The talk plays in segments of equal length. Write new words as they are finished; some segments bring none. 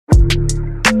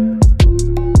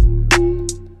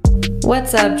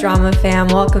What's up, Drama Fam?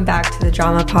 Welcome back to the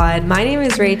Drama Pod. My name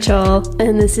is Rachel.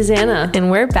 And this is Anna.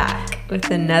 And we're back with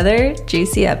another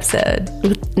juicy episode.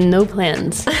 With no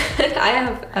plans. I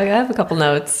have a couple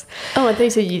notes. Oh, I thought you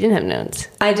said you didn't have notes.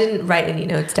 I didn't write any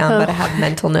notes down, but I have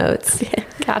mental notes. Yeah,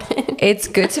 got it. It's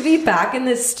good to be back in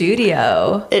the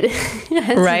studio. It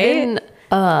has right?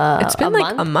 It's been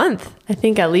like month? a month. I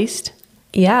think at least.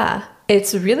 Yeah.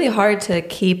 It's really hard to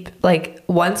keep, like,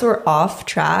 once we're off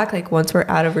track, like, once we're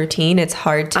out of routine, it's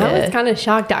hard to... I was kind of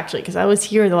shocked, actually, because I was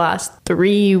here the last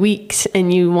 3 weeks,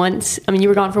 and you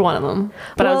were gone for one of them.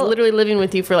 But I was literally living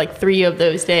with you for, like, 3 of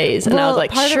those days, and I was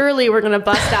like, surely we're going to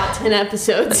bust out 10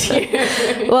 episodes here.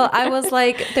 Well, I was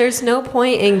like, there's no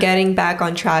point in getting back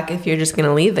on track if you're just going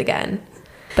to leave again.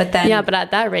 But then... Yeah, but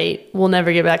at that rate, we'll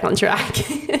never get back on track.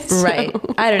 So. Right.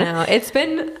 I don't know. It's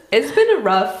been a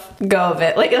rough go of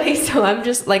it lately. So I'm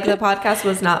just like, the podcast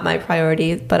was not my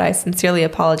priority, but I sincerely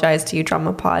apologize to you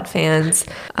Drama Pod fans.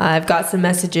 I've got some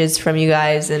messages from you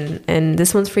guys and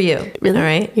this one's for you. Really? All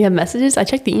right. You have messages? I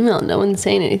checked the email and no one's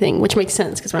saying anything, which makes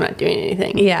sense because we're not doing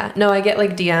anything. Yeah. No, I get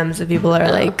like DMs of people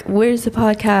are like, where's the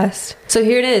podcast? So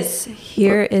here it is.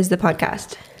 Here is the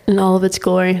podcast. In all of its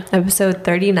glory. Episode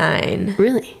 39.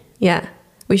 Really? Yeah.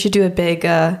 We should do a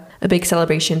big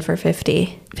celebration for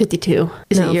 50. 52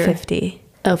 is a year. 50.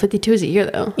 Oh, 52 is a year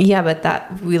though. Yeah, but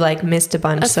that we like missed a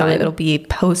bunch. That's so fine. It'll be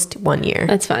post 1 year.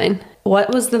 That's fine.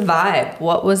 What was the vibe?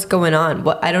 What was going on?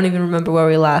 I don't even remember where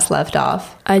we last left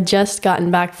off. I just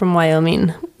gotten back from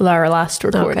Wyoming with our last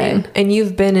recording. Okay. And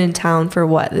you've been in town for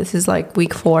what? This is like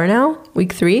week 4 now?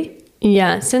 Week 3?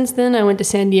 Yeah, since then I went to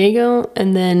San Diego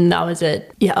and then that was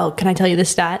it. Yeah, oh, can I tell you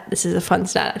this stat? This is a fun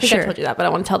stat. I think I told you that, but I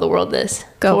want to tell the world this.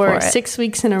 Go for it. 6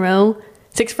 weeks in a row,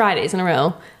 6 Fridays in a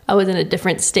row, I was in a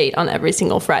different state on every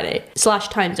single Friday, /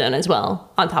 time zone as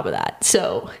well, on top of that.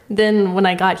 So then when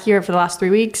I got here for the last 3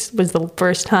 weeks was the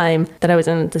first time that I was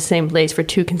in the same place for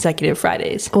 2 consecutive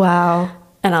Fridays. Wow.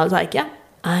 And I was like, yeah,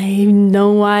 I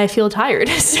know why I feel tired.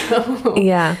 So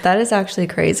yeah, that is actually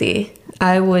crazy.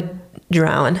 I would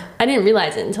drown. I didn't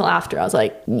realize it until after. I was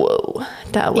like, whoa,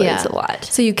 that was a lot.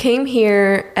 So you came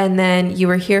here and then you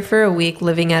were here for a week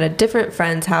living at a different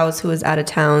friend's house who was out of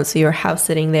town. So you were house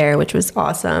sitting there, which was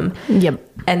awesome. Yep.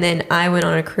 And then I went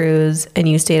on a cruise and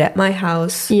you stayed at my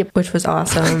house, which was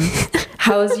awesome.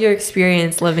 How was your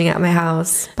experience living at my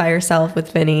house by yourself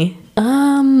with Vinny?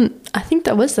 I think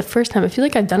that was the first time. I feel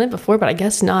like I've done it before, but I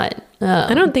guess not.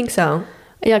 I don't think so.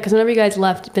 Yeah, because whenever you guys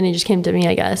left, Vinny just came to me,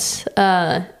 I guess.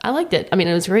 I liked it. I mean,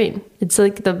 it was great. It's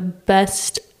like the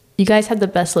best... You guys had the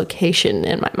best location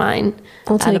in my mind.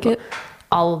 I'll take it.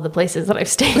 All of the places that I've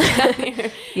stayed at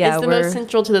here. Yeah, it's the most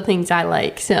central to the things I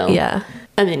like. So yeah.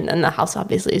 I mean, and the house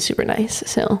obviously is super nice.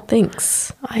 So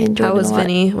thanks. I enjoyed it a lot. How was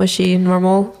Vinny? Was she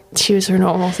normal? She was her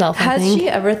normal self, I think. Has she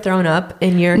ever thrown up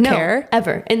in your care?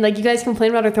 Ever. And like you guys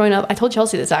complain about her throwing up. I told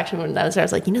Chelsea this actually when I was there. I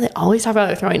was like, they always talk about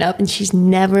her throwing up and she's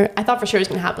never... I thought for sure it was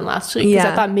going to happen last week. Because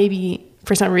I thought maybe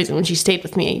for some reason when she stayed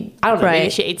with me, I don't know, maybe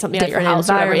she ate something at your house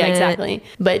or whatever. Yeah, exactly.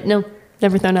 But no,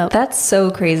 never thrown up. That's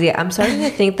so crazy. I'm starting to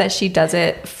think that she does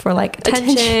it for like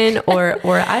attention or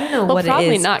I don't know what it is.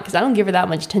 Probably not, because I don't give her that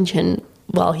much attention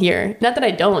while here. Not that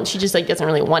I don't. She just like doesn't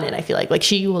really want it, I feel like. Like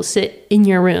she will sit in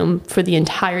your room for the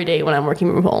entire day when I'm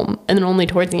working from home. And then only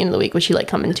towards the end of the week would she like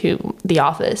come into the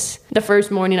office. The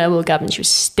first morning I woke up and she was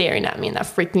staring at me and that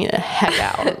freaked me the heck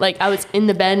out. Like I was in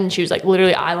the bed and she was like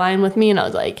literally eye line with me and I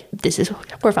was like,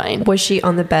 we're fine. Was she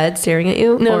on the bed staring at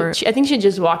you? No, I think she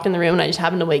just walked in the room and I just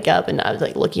happened to wake up and I was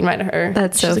like looking right at her.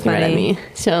 That's so funny. Looking right at me.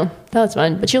 So that was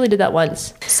fun. But she only did that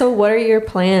once. So what are your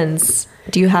plans?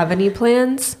 Do you have any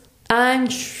plans? I'm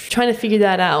trying to figure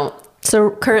that out.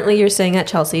 So currently you're staying at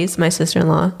Chelsea's, my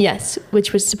sister-in-law. Yes,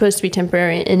 which was supposed to be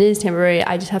temporary. It is temporary.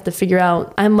 I just have to figure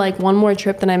out. I'm like one more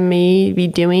trip that I may be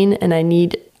doing and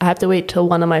I have to wait till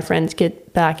one of my friends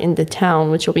get back into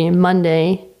town, which will be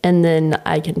Monday. And then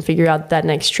I can figure out that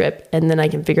next trip. And then I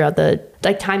can figure out the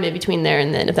like time in between there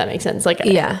and then, if that makes sense. Like,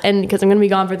 yeah. And because I'm going to be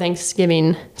gone for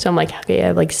Thanksgiving. So I'm like, okay, I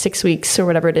have like 6 weeks or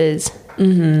whatever it is.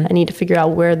 Mm-hmm. I need to figure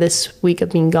out where this week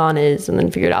of being gone is and then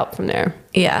figure it out from there.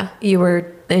 Yeah. You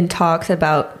were in talks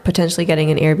about potentially getting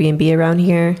an Airbnb around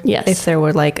here. Yes. If there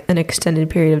were like an extended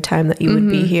period of time that you would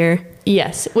be here.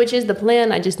 Yes, which is the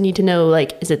plan. I just need to know,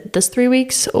 like, is it this 3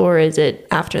 weeks or is it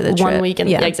after the 1 trip? week? And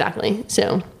yeah, exactly.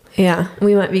 So... Yeah,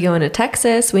 we might be going to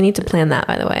Texas. We need to plan that,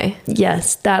 by the way.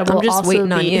 Yes, that will. I'm just waiting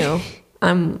on you.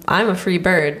 I'm a free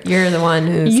bird. You're the one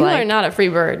who's you are not a free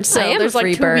bird. So I am there's a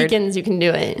free like 2 bird. weekends you can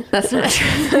do it. That's not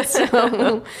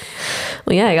true.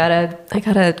 Well, yeah, I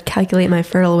gotta calculate my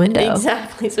fertile window.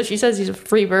 Exactly. So she says he's a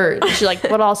free bird. She's like,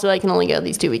 but also I can only go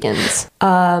these 2 weekends.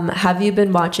 Have you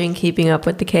been watching Keeping Up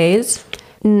with the K's?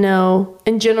 No.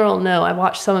 In general, no. I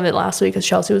watched some of it last week because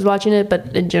Chelsea was watching it,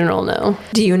 but in general, no.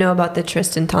 Do you know about the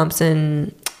Tristan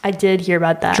Thompson I did hear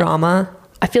about that. drama?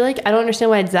 I feel like I don't understand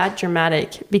why it's that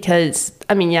dramatic because,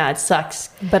 I mean, yeah, it sucks.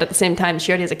 But at the same time,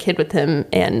 she already has a kid with him.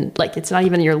 And, like, it's not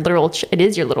even your literal, it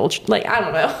is your little, like, I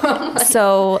don't know.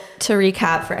 So, to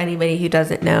recap for anybody who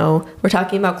doesn't know, we're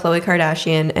talking about Khloe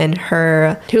Kardashian and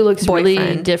her Who looks boyfriend.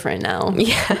 really different now.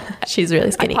 Yeah, she's really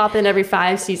I skinny. pop in every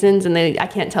 5 seasons and I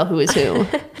can't tell who is who.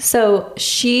 So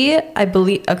she, I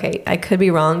believe, okay, I could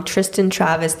be wrong. Tristan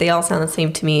Travis, they all sound the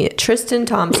same to me. Tristan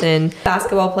Thompson,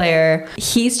 basketball player,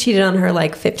 he's cheated on her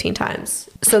like 15 times.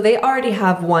 So they already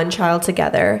have one child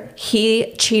together.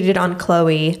 He cheated on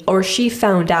Khloe, or she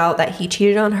found out that he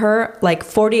cheated on her like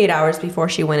 48 hours before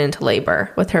she went into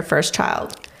labor with her first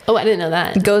child. Oh, I didn't know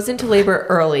that. Goes into labor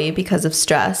early because of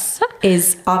stress,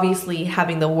 is obviously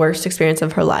having the worst experience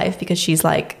of her life because she's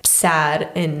like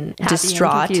sad and Happy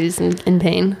distraught. and confused and in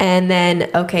pain. And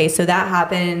then, okay, so that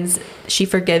happens. She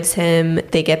forgives him.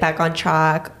 They get back on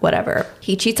track, whatever.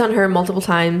 He cheats on her multiple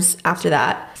times after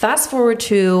that. Fast forward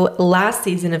to last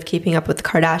season of Keeping Up with the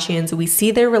Kardashians, we see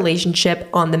their relationship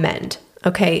on the mend.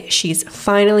 Okay, she's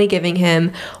finally giving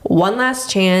him one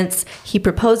last chance. He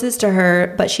proposes to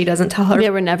her, but she doesn't tell her. They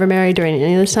were never married during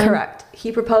any of this time? Correct.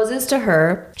 He proposes to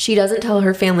her. She doesn't tell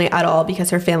her family at all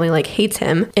because her family like hates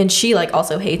him, and she like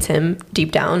also hates him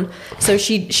deep down. So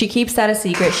she keeps that a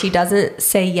secret. She doesn't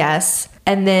say yes.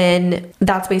 And then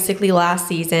that's basically last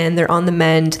season. They're on the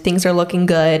mend. Things are looking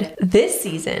good. This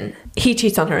season, he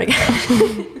cheats on her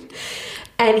again.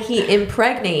 And he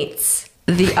impregnates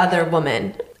the other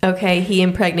woman. Okay, he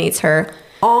impregnates her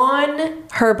on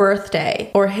her birthday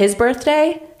or his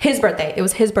birthday. His birthday. It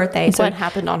was his birthday. So what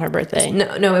happened on her birthday?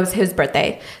 No, it was his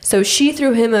birthday. So she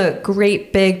threw him a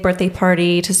great big birthday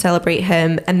party to celebrate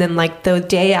him, and then like the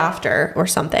day after or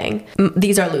something.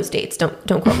 These are loose dates. Don't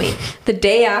quote me. The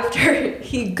day after,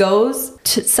 he goes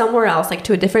to somewhere else, like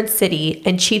to a different city,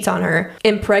 and cheats on her,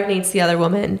 impregnates the other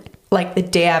woman. Like the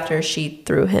day after she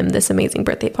threw him this amazing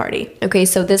birthday party. Okay,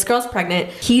 so this girl's pregnant.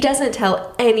 He doesn't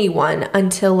tell anyone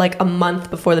until like a month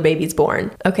before the baby's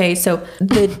born. Okay, so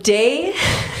the day,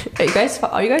 are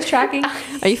you guys tracking?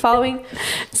 Are you following?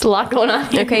 It's a lot going on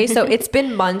here. Okay, so it's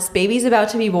been months. Baby's about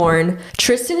to be born.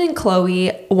 Tristan and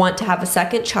Khloe want to have a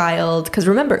second child because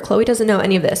remember, Khloe doesn't know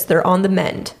any of this. They're on the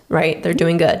mend, right? They're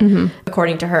doing good,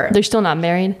 according to her. They're still not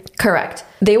married? Correct.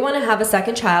 They want to have a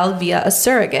second child via a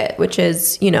surrogate, which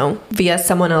is, via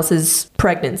someone else's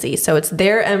pregnancy. So it's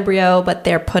their embryo, but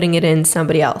they're putting it in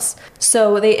somebody else.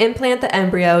 So they implant the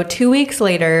embryo. 2 weeks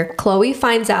later, Khloe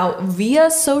finds out via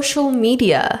social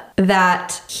media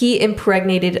that he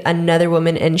impregnated another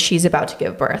woman and she's about to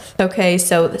give birth. Okay,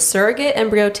 so the surrogate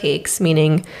embryo takes,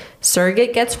 meaning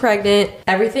surrogate gets pregnant.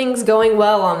 Everything's going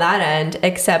well on that end,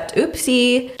 except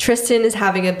oopsie, Tristan is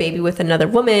having a baby with another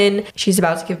woman. She's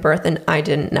about to give birth and I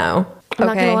didn't know. I'm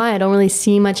not gonna lie, I don't really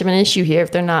see much of an issue here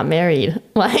if they're not married.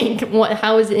 Like,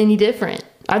 how is it any different?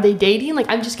 Are they dating? Like,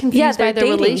 I'm just confused by their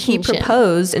relationship. He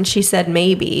proposed and she said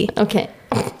maybe. Okay.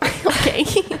 Okay.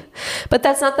 But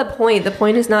that's not the point. The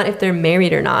point is not if they're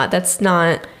married or not. That's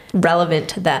not relevant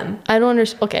to them. I don't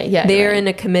understand. Okay, yeah. They're in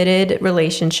a committed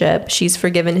relationship. She's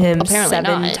forgiven him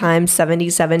Apparently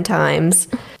 77 times.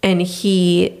 And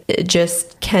he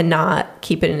just cannot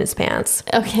keep it in his pants.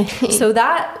 Okay. So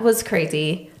that was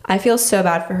crazy. I feel so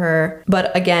bad for her.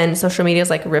 But again, social media is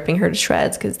like ripping her to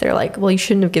shreds because they're like, well, you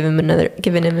shouldn't have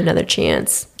given him another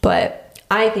chance. But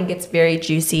I think it's very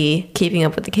juicy Keeping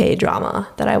Up with the K drama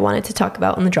that I wanted to talk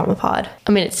about on the Drama Pod.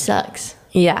 I mean, it sucks.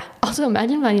 Yeah. Also,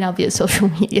 imagine finding out via social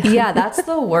media. Yeah, that's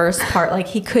the worst part. Like,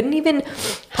 he couldn't even...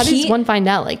 How does one find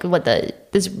out? Like, what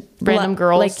this random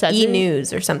girl like says E!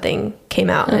 News or something came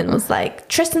out and was like,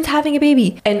 Tristan's having a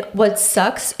baby. And what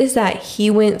sucks is that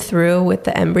he went through with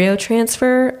the embryo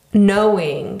transfer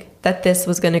knowing that this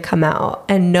was going to come out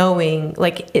and knowing,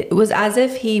 like, it was as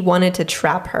if he wanted to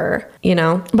trap her,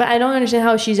 But I don't understand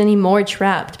how she's any more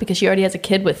trapped because she already has a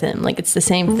kid with him. Like, it's the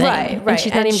same thing. Right. And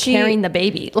she's not even carrying the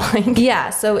baby. Like, yeah,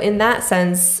 so in that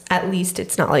sense, at least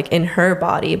it's not like in her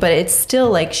body, but it's still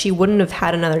like she wouldn't have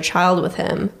had another child with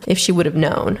him if she would have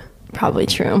known. Probably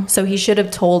true. So he should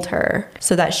have told her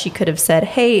so that she could have said,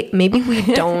 hey, maybe we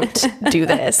don't do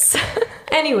this.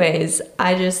 Anyways,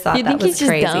 I just thought that was crazy. Do you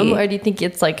think he's just dumb or do you think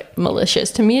it's like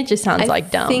malicious? To me, it just sounds like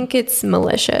dumb. I think it's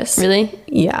malicious. Really?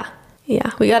 Yeah.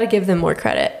 Yeah. We got to give them more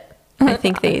credit. I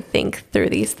think they think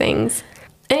through these things.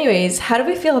 Anyways, how do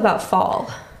we feel about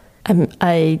fall? I'm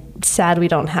sad we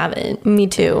don't have it. Me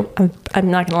too.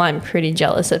 I'm not gonna lie, I'm pretty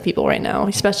jealous of people right now,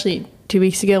 especially 2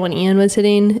 weeks ago when Ian was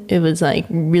hitting. It was like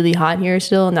really hot here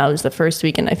still, and that was the first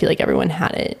week, and I feel like everyone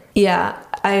had it. Yeah,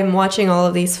 I'm watching all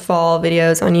of these fall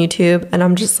videos on YouTube and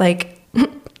I'm just like,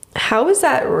 how is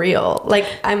that real? Like,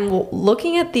 I'm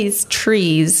looking at these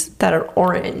trees that are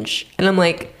orange and I'm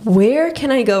like, where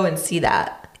can I go and see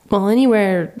that? Well,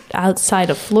 anywhere outside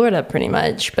of Florida, pretty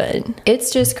much, but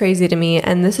It's just crazy to me.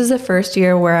 And this is the first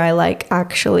year where I like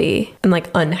actually am like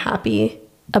unhappy.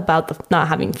 about the not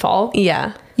having fall.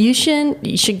 Yeah. You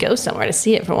should go somewhere to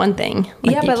see it for one thing.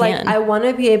 Yeah, but like I want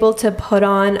to be able to put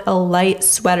on a light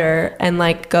sweater and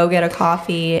like go get a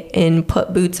coffee and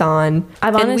put boots on.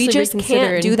 I've and we honestly just can't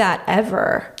reconsidered- do that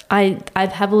ever.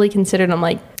 I've heavily considered, I'm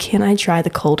like, can I try the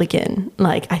cold again?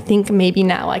 Like, I think maybe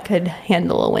now I could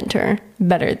handle a winter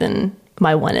better than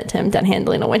my one attempt at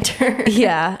handling a winter.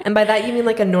 Yeah, and by that you mean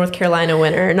like a North Carolina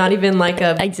winter, not even like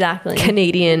a Exactly.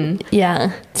 Canadian.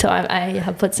 Yeah. So I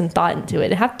have put some thought into it.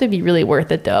 It'd have to be really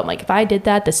worth it though. I'm like, if I did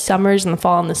that, the summers and the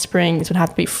fall and the springs would have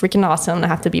to be freaking awesome. I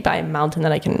have to be by a mountain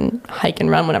that I can hike and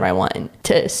run whenever I want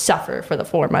to suffer for the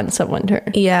 4 months of winter.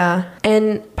 Yeah,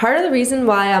 and part of the reason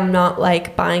why I'm not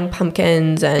like buying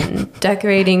pumpkins and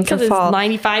decorating for Because it's fall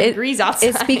 95 degrees outside.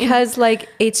 It's because like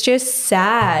it's just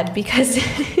sad because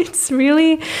we're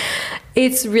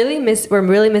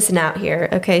really missing out here.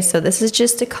 Okay, so this is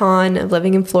just a con of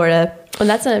living in Florida. And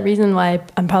that's a reason why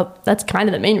that's kind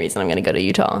of the main reason I'm going to go to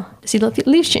Utah. To see the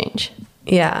leaves change.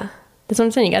 Yeah, That's what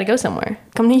I'm saying. You got to go somewhere.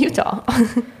 Come to Utah.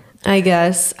 I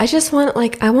guess I just want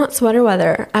I want sweater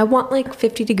weather. I want like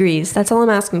 50 degrees. That's all I'm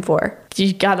asking for.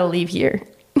 You got to leave here.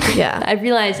 Yeah. I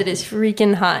realize it is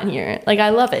freaking hot here. Like, I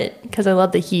love it because I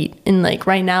love the heat. And like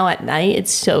right now at night,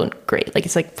 it's so great. Like,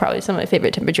 it's like probably some of my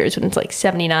favorite temperatures when it's like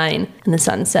 79 and the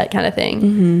sunset kind of thing.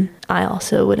 Mm-hmm. I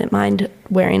also wouldn't mind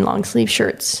wearing long sleeve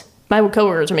shirts. My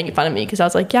coworkers were making fun of me because I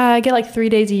was like, yeah, I get like 3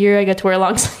 days a year. I get to wear a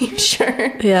long sleeve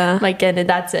shirt. Yeah. Like, and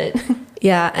that's it.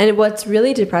 Yeah, and what's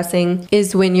really depressing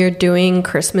is when you're doing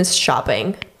Christmas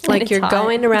shopping. Like it's you're hot.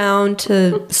 going around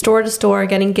to store,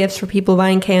 getting gifts for people,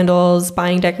 buying candles,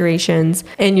 buying decorations,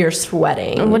 and you're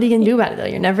sweating. And what are you going to do about it though?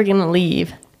 You're never going to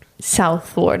leave South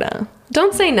Florida.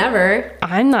 Don't say never.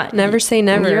 I'm not. Never say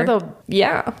never.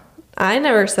 Yeah. I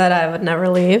never said I would never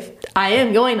leave. I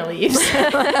am going to leave.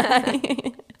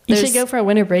 You should go for a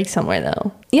winter break somewhere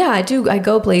though. Yeah, I do. I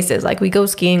go places. Like we go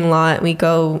skiing a lot. We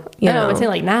go, you know. I would say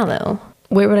like now though.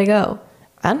 Where would I go?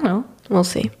 I don't know. We'll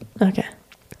see. Okay.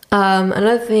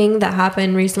 Another thing that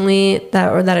happened recently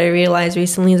that I realized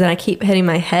recently is that I keep hitting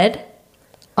my head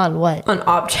On what? on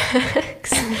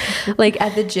objects. Like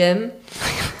at the gym,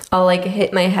 I'll like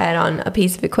hit my head on a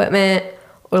piece of equipment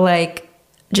or like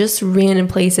just random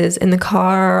places in the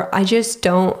car. I just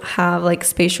don't have like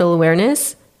spatial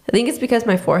awareness. I think it's because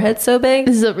my forehead's so big.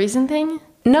 This is a recent thing?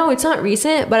 No, it's not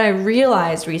recent, but I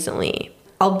realized recently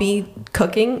I'll be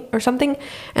cooking or something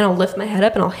and I'll lift my head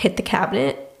up and I'll hit the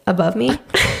cabinet above me.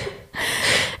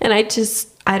 And I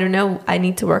don't know. I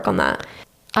need to work on that.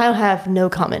 I have no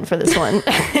comment for this one.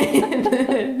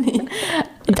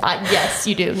 Yes,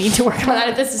 you do need to work on that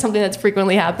if this is something that's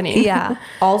frequently happening. Yeah.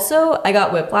 Also, I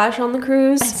got whiplash on the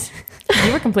cruise.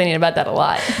 You were complaining about that a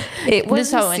lot. It was This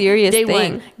is how it a went. serious Day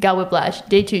thing. 1, got whiplash.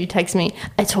 Day 2, you text me,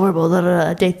 it's horrible. Blah, blah,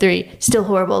 blah. Day 3, still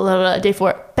horrible. Blah, blah, blah. Day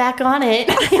 4, back on it.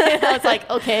 I was like,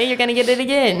 okay, you're gonna get it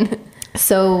again.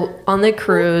 So on the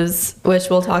cruise, which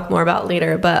we'll talk more about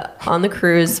later, but on the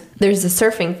cruise, there's a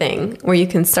surfing thing where you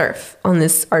can surf on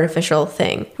this artificial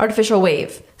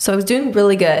wave. So I was doing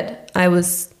really good.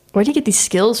 Where do you get these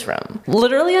skills from?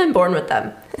 Literally, I'm born with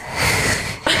them.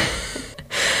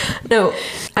 No,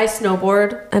 I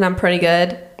snowboard and I'm pretty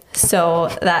good. So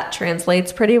that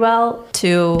translates pretty well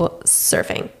to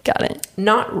surfing. Got it.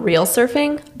 Not real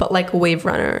surfing, but like wave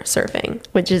runner surfing.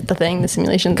 Which is the thing, the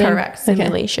simulation thing? Correct, Okay.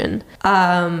 simulation.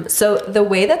 So the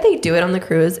way that they do it on the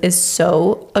cruise is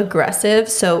so aggressive.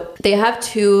 So they have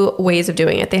 2 ways of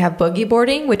doing it. They have boogie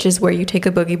boarding, which is where you take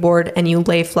a boogie board and you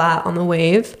lay flat on the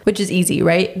wave, which is easy,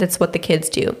 right? That's what the kids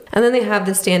do. And then they have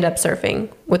the stand-up surfing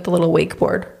with the little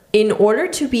wakeboard. In order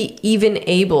to be even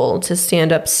able to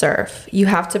stand up surf, you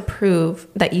have to prove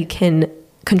that you can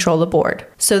control the board.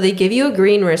 So they give you a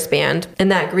green wristband, and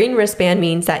that green wristband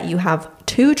means that you have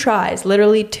 2 tries,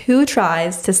 literally 2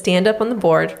 tries to stand up on the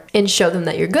board and show them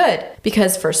that you're good.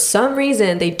 Because for some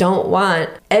reason, they don't want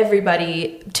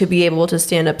everybody to be able to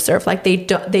stand up surf. Like they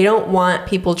don't want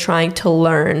people trying to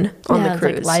learn on the It's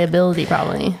cruise. like liability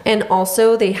probably. And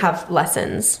also they have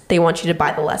lessons. They want you to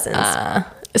buy the lessons.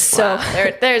 So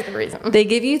there's the reason. they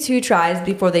give you 2 tries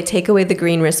before they take away the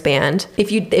green wristband. If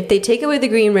they take away the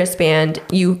green wristband,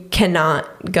 you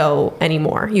cannot go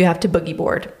anymore. You have to boogie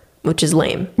board, which is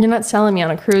lame. You're not selling me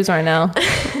on a cruise right now.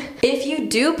 If you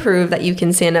do prove that you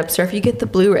can stand up surf, you get the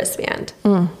blue wristband.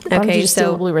 Why would you Okay, just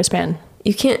steal a so blue wristband?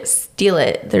 You can't steal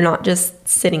it. They're not just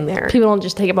sitting there. People don't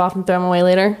just take them off and throw them away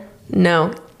later?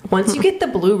 No. Once you get the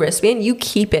blue wristband, you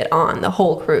keep it on the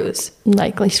whole cruise.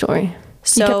 Likely story.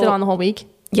 So, you kept it on the whole week?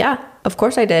 Yeah, of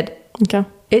course I did. Okay.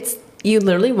 You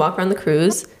literally walk around the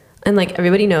cruise and like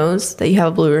everybody knows that you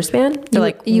have a blue wristband. They're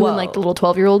like, you whoa, and like the little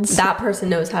 12-year-olds? that person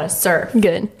knows how to surf.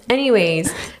 Good.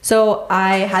 Anyways, so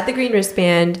I had the green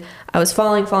wristband. I was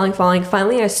falling.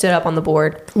 Finally, I stood up on the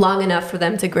board long enough for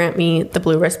them to grant me the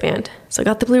blue wristband. So I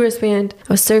got the blue wristband.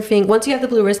 I was surfing. Once you have the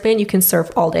blue wristband, you can surf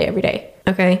all day, every day.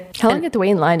 Okay? How long do you have to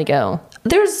wait in line to go?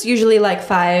 There's usually like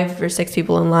 5 or 6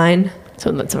 people in line.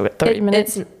 So that's over 30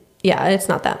 minutes? It's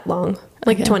not that long.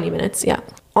 Like Okay. 20 minutes, yeah.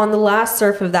 On the last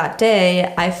surf of that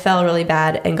day, I fell really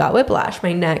bad and got whiplash.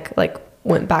 My neck like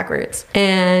went backwards.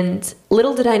 And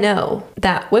little did I know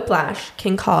that whiplash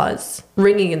can cause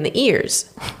ringing in the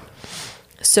ears.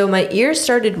 So my ears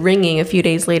started ringing a few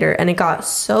days later, and it got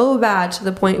so bad to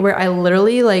the point where I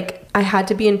literally I had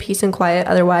to be in peace and quiet.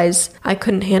 Otherwise, I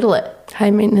couldn't handle it. High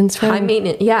maintenance. High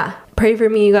maintenance, yeah. Pray for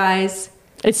me, you guys.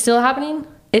 It's still happening?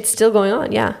 It's still going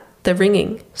on, yeah. The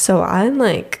ringing. So I'm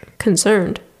like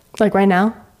concerned. Like right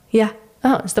now? Yeah.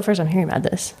 Oh, it's the first I'm hearing about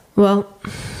this. Well,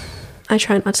 I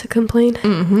try not to complain.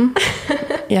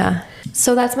 Yeah.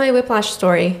 So that's my whiplash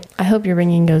story. I hope your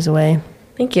ringing goes away.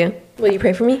 Thank you. Will you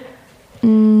pray for me?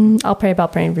 I'll pray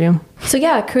about praying for you. So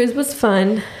yeah, cruise was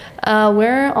fun.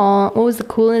 What was the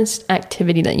coolest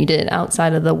activity that you did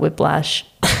outside of the whiplash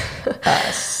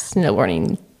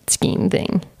snowboarding skiing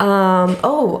thing?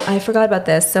 I forgot about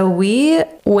this. So we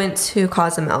went to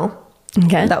Cozumel.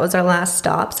 Okay. That was our last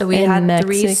stop. So we had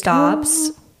 3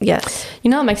 stops. Yes. You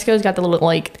know how Mexico's got the little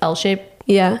like L shape?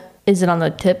 Yeah. Is it on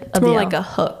the tip of It's the more L? like a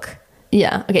hook.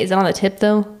 Yeah. Okay. Is it on the tip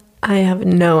though? I have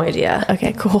no idea.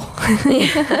 Okay, cool.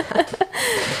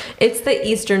 It's the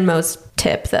easternmost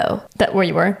tip though. That where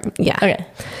you were? Yeah. Okay.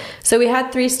 So we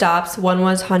had 3 stops. One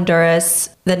was Honduras.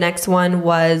 The next one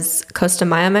was Costa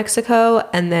Maya, Mexico,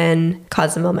 and then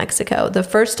Cozumel, Mexico. The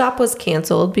first stop was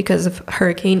canceled because of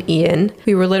Hurricane Ian.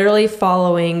 We were literally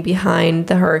following behind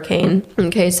the hurricane.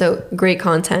 Okay, so great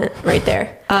content right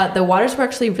there. The waters were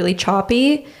actually really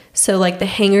choppy. So like the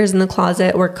hangers in the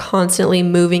closet were constantly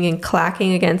moving and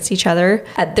clacking against each other.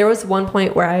 There was one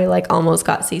point where I like almost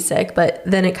got seasick, but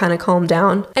then it kind of calmed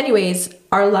down. Anyways,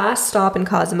 our last stop in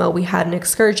Cozumel, we had an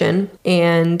excursion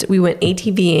and we went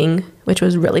ATVing, which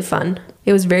was really fun.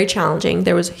 It was very challenging.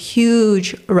 There was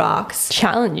huge rocks.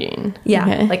 Challenging. Yeah.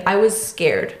 Okay. Like I was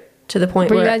scared to the point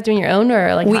Were where you guys doing your own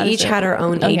or like we each had our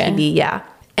own ATV. Yeah.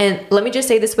 And let me just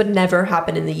say, this would never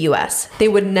happen in the US. They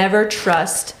would never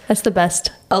trust That's the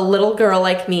best. a little girl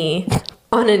like me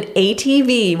on an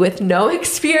ATV with no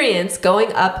experience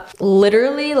going up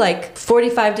literally like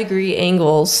 45-degree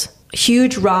angles,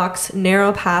 huge rocks,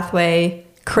 narrow pathway,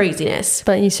 craziness.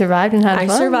 But you survived and had fun?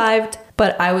 I survived,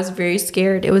 but I was very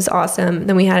scared. It was awesome.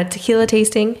 Then we had a tequila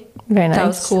tasting. Very nice. That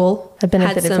was cool. I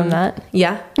benefited from that.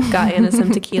 Yeah. Got Anna some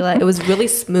tequila. It was really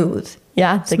smooth.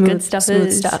 Yeah, the good stuff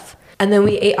smooth stuff. And then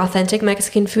we ate authentic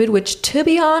Mexican food, which, to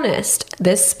be honest,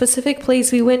 this specific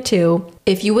place we went to,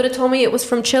 if you would have told me it was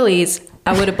from Chili's,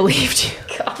 I would have believed you.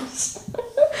 Gosh.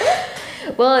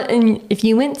 Well, and if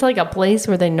you went to like a place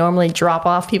where they normally drop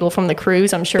off people from the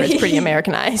cruise, I'm sure it's pretty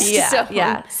Americanized.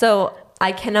 Yeah. So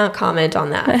I cannot comment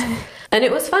on that. And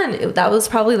it was fun. That was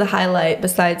probably the highlight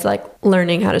besides like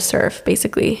learning how to surf,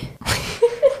 basically.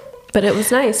 But it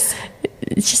was nice.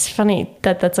 It's just funny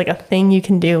that that's like a thing you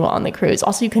can do on the cruise.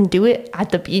 Also, you can do it at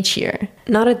the beach here.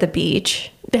 Not at the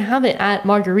beach. They have it at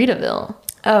Margaritaville.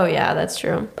 Oh, yeah, that's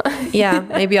true. Yeah,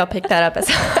 maybe I'll pick that up as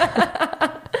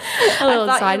A little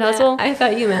side hustle. I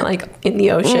thought you meant like in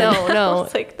the ocean. No.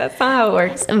 It's like, that's not how it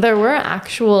works. And there were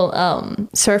actual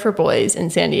surfer boys in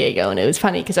San Diego, and it was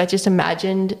funny because I just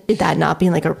imagined that not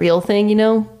being like a real thing, you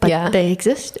know? But Yeah. they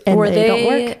exist and Were they don't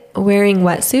work. wearing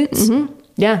wetsuits? Mm-hmm.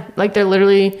 Yeah, like they're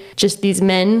literally just these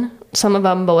men, some of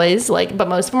them boys, like, but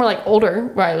most of them were like older,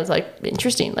 where I was like,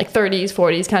 interesting, like 30s,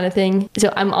 40s kind of thing.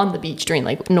 So I'm on the beach during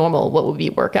like normal, what would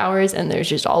be work hours, and there's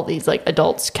just all these like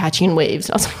adults catching waves.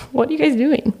 And I was like, what are you guys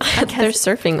doing? They're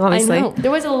surfing, obviously. I know.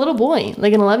 There was a little boy,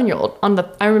 like an 11-year-old,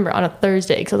 I remember on a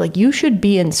Thursday, because I was like, you should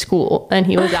be in school. And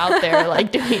he was out there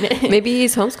like doing it. Maybe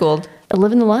he's homeschooled.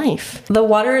 Living the life. The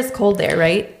water is cold there,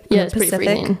 right? Yeah, it's pretty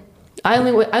freezing. I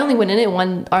only went in it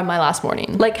my last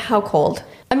morning. Like how cold?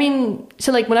 I mean,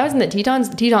 so like when I was in the Tetons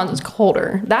was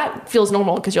colder. That feels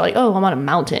normal because you're like, oh, I'm on a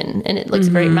mountain and it looks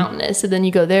very mountainous. So then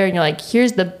you go there and you're like,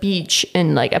 here's the beach,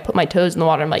 and like I put my toes in the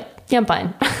water. I'm like, yeah, I'm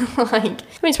fine. Like, I mean,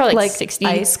 it's probably like 60.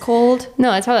 Ice cold?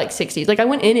 No, it's probably like 60s. Like I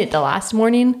went in it the last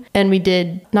morning and we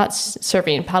did not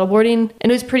surfing, paddleboarding,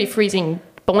 and it was pretty freezing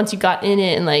But once you got in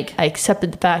it and like I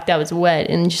accepted the fact that I was wet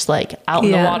and just like out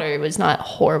in the water, it was not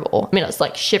horrible. I mean, I was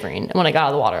like shivering. And when I got out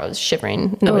of the water, I was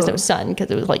shivering. There was no sun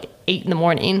because it was like 8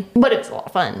 a.m. But it was a lot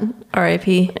of fun.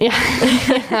 R.I.P.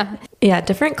 Yeah. Yeah,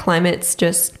 different climates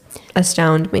just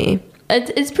astound me.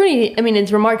 It's pretty, I mean,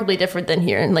 it's remarkably different than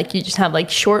here. And like you just have like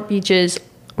short beaches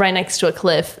right next to a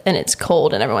cliff and it's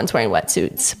cold and everyone's wearing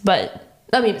wetsuits. But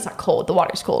I mean, it's not cold. The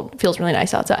water's cold. It feels really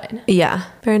nice outside. Yeah,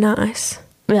 very nice.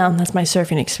 Yeah, that's my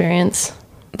surfing experience.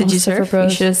 Did you surf? You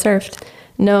should have surfed.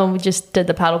 No, we just did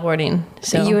the paddleboarding.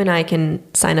 So you and I can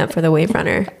sign up for the Wave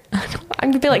Runner.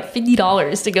 I'm gonna pay like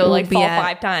 $50 to go fall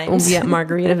 5 times. We'll be at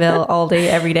Margaritaville all day,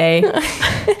 every day.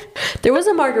 There was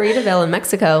a Margaritaville in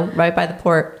Mexico right by the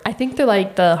port. I think they're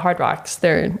like the Hard Rocks.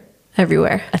 They're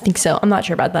everywhere. I think so. I'm not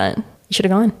sure about that. You should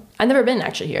have gone. I've never been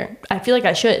actually here. I feel like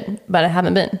I should, but I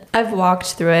haven't been. I've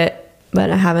walked through it, but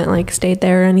I haven't like stayed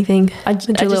there or anything. I just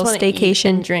a little staycation,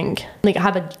 and drink, like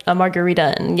have a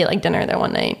margarita and get like dinner there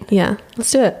one night. Yeah,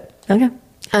 let's do it. Okay.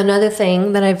 Another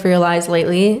thing that I've realized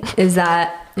lately is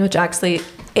that, which actually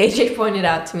AJ pointed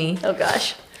out to me. Oh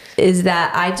gosh. Is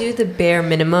that I do the bare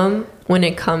minimum when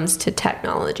it comes to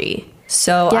technology.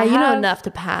 So yeah, you know enough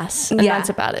to pass, and that's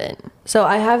about it. So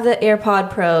I have the AirPod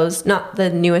Pros, not the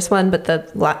newest one, but the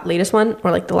latest one,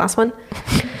 or like the last one.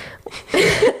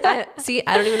 See,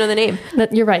 I don't even know the name.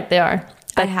 You're right, they are.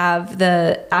 I have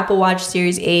the Apple Watch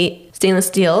Series 8 stainless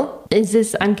steel.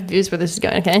 I'm confused where this is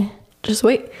going, okay? Just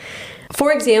wait.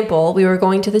 For example, we were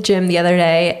going to the gym the other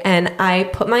day, and I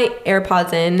put my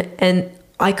AirPods in, and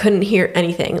I couldn't hear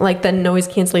anything. Like the noise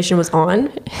cancellation was on,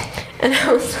 and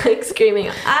I was like screaming,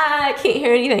 I can't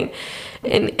hear anything.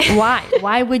 And why?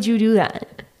 Why would you do that?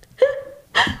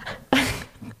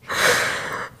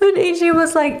 And AJ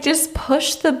was like, just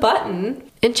push the button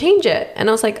and change it. And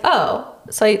I was like, oh.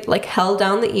 So I like held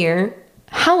down the ear.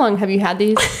 How long have you had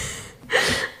these?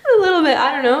 A little bit.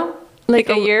 I don't know. Like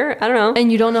a year? I don't know.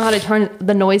 And you don't know how to turn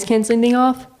the noise canceling thing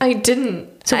off? I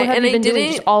didn't. So what have you been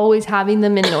doing? Just always having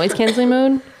them in noise canceling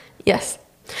mode? Yes.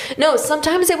 No,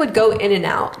 sometimes it would go in and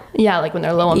out. Yeah, like when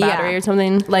they're low on battery or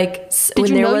something. Like did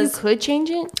you know you could change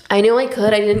it? I knew I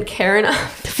could. I didn't care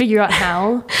enough to figure out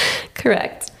how.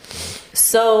 Correct.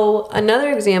 So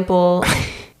another example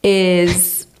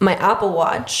is my Apple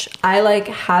Watch. I like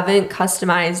haven't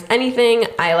customized anything.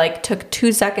 I like took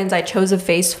 2 seconds. I chose a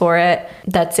face for it.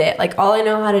 That's it. Like all I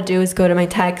know how to do is go to my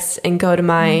texts and go to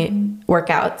my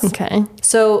workouts. Okay.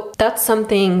 So that's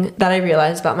something that I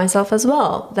realized about myself as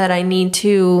well, that I need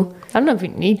to. I don't know if you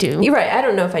need to. You're right. I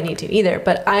don't know if I need to either,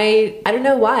 but I don't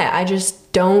know why. I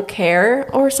just don't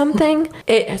care or something.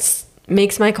 It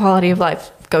makes my quality of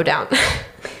life go down.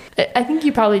 I think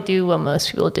you probably do what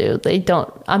most people do. They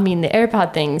don't. I mean, the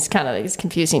AirPod thing's kind of is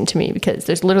confusing to me because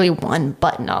there's literally one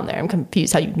button on there. I'm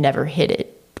confused how you never hit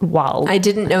it while. I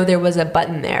didn't know there was a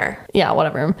button there. Yeah,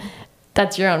 whatever.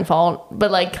 That's your own fault.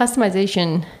 But like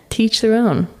customization, teach their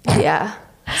own. Yeah.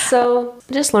 So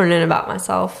just learning about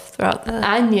myself throughout the.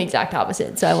 I'm the exact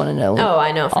opposite, so I want to know. Oh,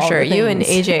 I know for sure. You and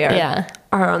AJ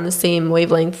are on the same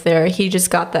wavelength there. He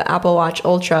just got the Apple Watch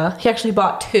Ultra. He actually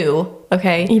bought 2.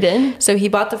 Okay. He did? So he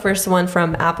bought the first one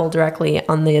from Apple directly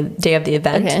on the day of the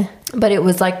event. Okay. But it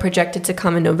was like projected to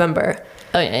come in November.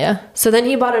 Oh, yeah. So then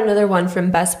he bought another one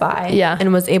from Best Buy. Yeah.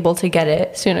 And was able to get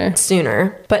it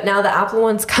sooner. But now the Apple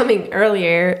one's coming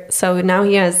earlier. So now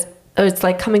he has, it's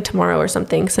like coming tomorrow or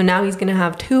something. So now he's going to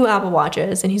have 2 Apple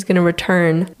Watches and he's going to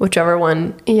return whichever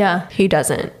one he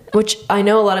doesn't. Which I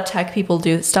know a lot of tech people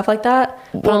do stuff like that.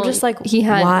 But I'm just like,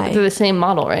 why? They're the same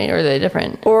model, right? Or are they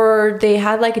different? Or they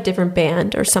had like a different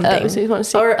band or something. Oh, so you want to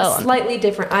see? Or slightly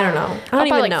different. I don't know. I'll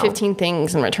buy like 15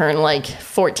 things and return like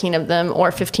 14 of them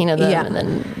or 15 of them and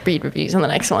then read reviews on the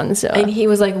next one. So. And he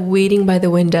was like waiting by the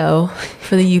window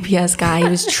for the UPS guy. He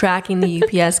was tracking the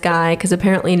UPS guy because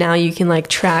apparently now you can like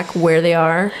track where they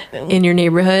are in your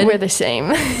neighborhood. We're the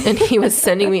same. And he was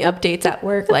sending me updates at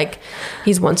work like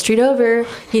he's 1 street over.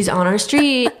 He's on our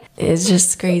street. It's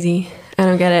just crazy. I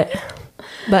don't get it.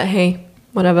 But hey,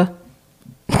 whatever.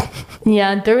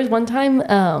 Yeah, there was one time,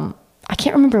 I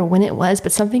can't remember when it was,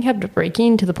 but something kept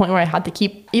breaking to the point where I had to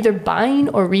keep either buying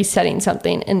or resetting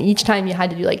something. And each time you had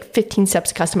to do like 15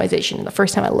 steps of customization. And the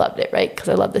first time I loved it, right? Because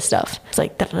I love this stuff. It's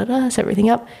like da-da-da-da, set everything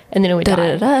up. And then it would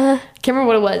die. Can't remember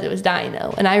what it was. It was dying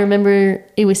though. And I remember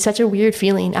it was such a weird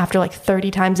feeling after like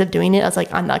 30 times of doing it. I was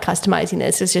like, I'm not customizing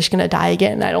this. It's just going to die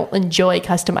again. And I don't enjoy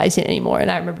customizing it anymore. And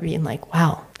I remember being like,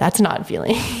 wow, that's not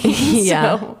feeling.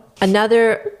 Yeah. So.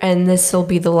 Another, and this will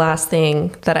be the last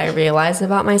thing that I realize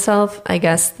about myself. I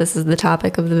guess this is the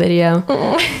topic of the video.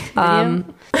 I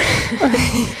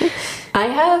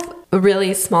have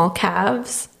really small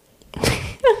calves.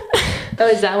 Oh,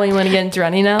 is that when you want to get into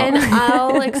running now? And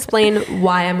I'll explain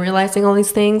why I'm realizing all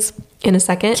these things in a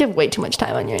second. You have way too much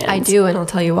time on your hands. I do, and I'll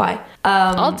tell you why.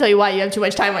 I'll tell you why you have too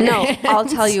much time on your hands. No, I'll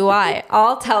tell you why.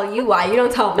 I'll tell you why. You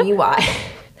don't tell me why.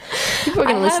 People are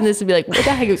going to listen to this and be like, what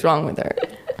the heck is wrong with her?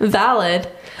 Valid.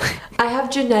 I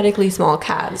have genetically small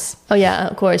calves. Oh, yeah,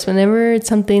 of course. Whenever it's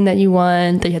something that you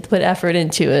want, that you have to put effort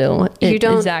into, it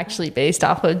is actually based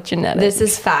off of genetics. This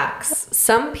is facts.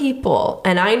 Some people,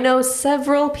 and I know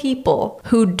several people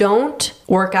who don't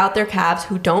work out their calves,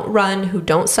 who don't run, who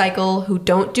don't cycle, who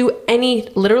don't do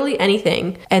literally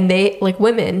anything. And they, like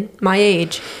women my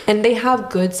age, and they have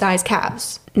good sized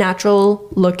calves. Natural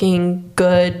looking,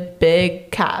 good,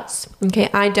 big calves. Okay,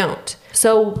 I don't.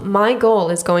 So my goal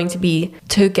is going to be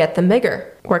to get them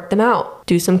bigger, work them out,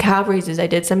 do some calf raises. I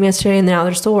did some yesterday and now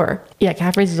they're sore. Yeah,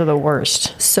 calf raises are the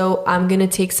worst. So I'm going to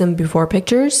take some before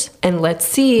pictures and let's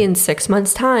see in 6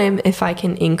 months time if I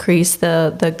can increase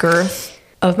the girth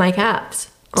of my calves.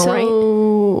 All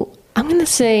right. I'm going to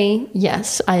say,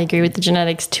 yes, I agree with the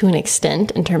genetics to an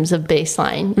extent in terms of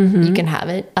baseline. Mm-hmm. You can have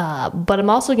it. But I'm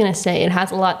also going to say it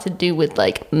has a lot to do with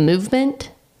like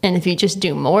movement. And if you just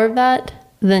do more of that,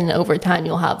 then over time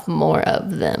you'll have more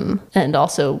of them. And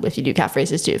also if you do calf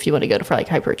raises too, if you want to go for like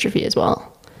hypertrophy as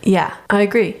well. Yeah, I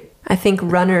agree. I think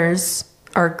runners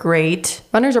are great.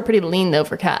 Runners are pretty lean though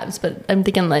for calves, but I'm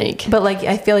thinking But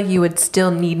I feel like you would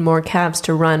still need more calves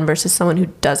to run versus someone who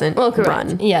doesn't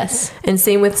run. Yes. And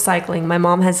same with cycling. My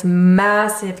mom has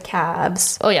massive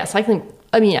calves. Oh yeah, cycling.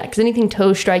 I mean, yeah, because anything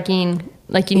toe striking,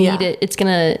 like you need it, it's going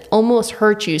to almost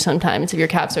hurt you sometimes if your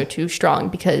calves are too strong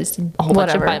because a whole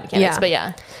bunch of biomechanics. Yeah. But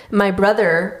yeah. My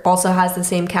brother also has the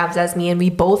same calves as me and we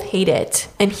both hate it.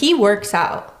 And he works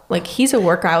out. Like he's a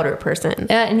workouter person.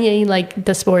 Yeah, and he like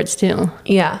the sports too.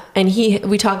 Yeah, and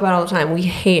we talk about it all the time. We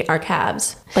hate our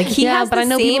calves. Like he has but I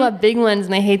know people have big ones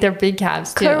and they hate their big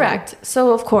calves too. Correct.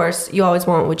 So of course you always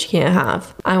want what you can't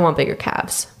have. I want bigger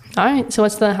calves. All right. So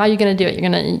how are you gonna do it? You're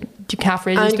gonna do calf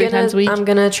raises 3 times a week? I'm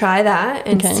gonna try that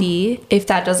and see if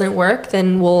that doesn't work.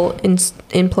 Then we'll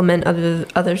implement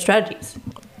other strategies.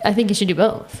 I think you should do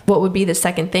both. What would be the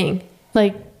second thing?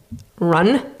 Like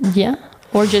run? Yeah.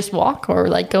 Or just walk or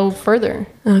like go further.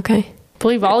 Okay.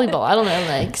 Play volleyball. I don't know,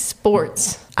 like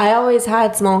sports. I always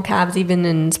had small calves even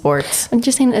in sports. I'm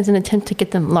just saying as an attempt to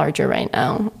get them larger right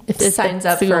now. If it signs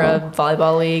up for a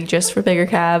volleyball league just for bigger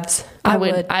calves, I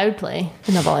would play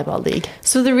in a volleyball league.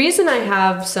 So the reason I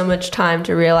have so much time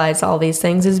to realize all these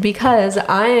things is because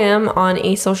I am on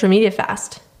a social media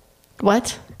fast.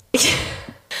 What?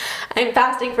 I'm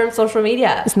fasting from social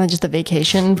media. Isn't that just a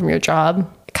vacation from your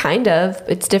job? Kind of.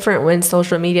 It's different when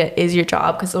social media is your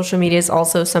job because social media is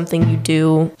also something you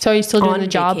do. So are you still doing the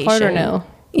job part or no?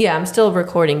 Yeah, I'm still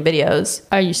recording videos.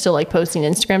 Are you still like posting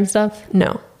Instagram stuff?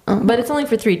 No. But it's only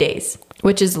for 3 days,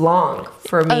 which is long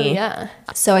for me. Oh, yeah.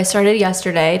 So I started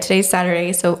yesterday. Today's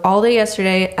Saturday. So all day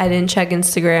yesterday, I didn't check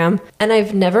Instagram. And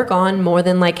I've never gone more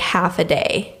than like half a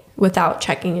day without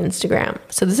checking Instagram.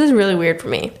 So this is really weird for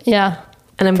me. Yeah.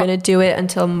 And I'm going to do it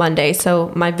until Monday.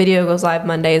 So my video goes live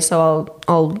Monday. So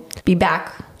I'll be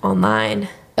back online.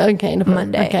 Okay.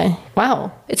 Monday. Okay.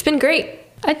 Wow. It's been great.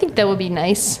 I think that would be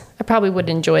nice. I probably would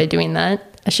enjoy doing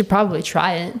that. I should probably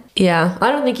try it. Yeah.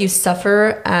 I don't think you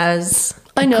suffer as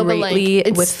I know, but like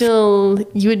it's still,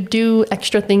 you would do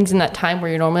extra things in that time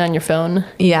where you're normally on your phone.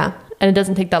 Yeah. And it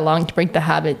doesn't take that long to break the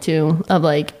habit too of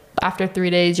like after 3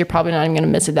 days, you're probably not even going to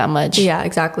miss it that much. Yeah,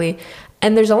 exactly.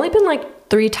 And there's only been like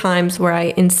 3 times where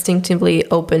I instinctively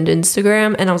opened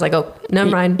Instagram and I was like, oh, never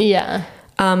mind. Yeah.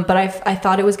 But I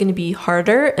thought it was going to be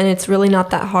harder and it's really not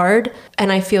that hard.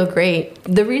 And I feel great.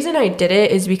 The reason I did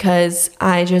it is because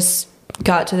I just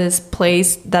got to this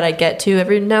place that I get to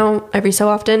every so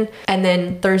often. And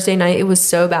then Thursday night, it was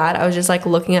so bad. I was just like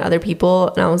looking at other people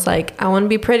and I was like, I want to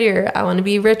be prettier. I want to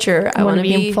be richer. I want to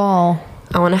be in fall.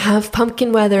 I want to have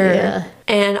pumpkin weather. Yeah.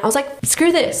 And I was like,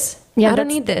 screw this. Yeah, I don't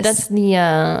need this. That's the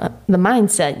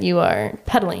mindset you are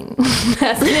peddling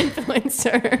as an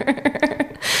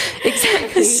influencer.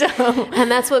 Exactly.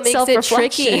 And that's what makes it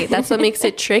tricky. That's what makes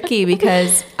it tricky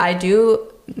because I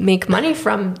do make money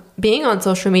from being on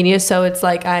social media. So it's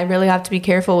like I really have to be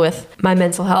careful with my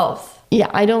mental health.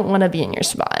 Yeah, I don't want to be in your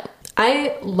spot.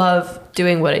 I love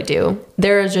doing what I do.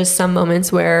 There are just some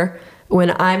moments where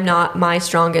when I'm not my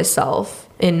strongest self,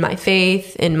 in my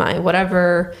faith, in my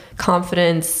whatever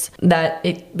confidence, that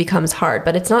it becomes hard.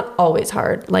 But it's not always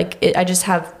hard. I just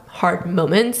have hard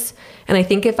moments. And I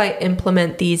think if I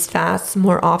implement these fasts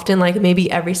more often, like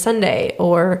maybe every Sunday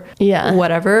or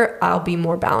whatever, I'll be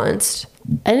more balanced.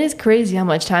 It is crazy how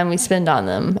much time we spend on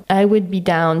them. I would be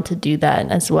down to do that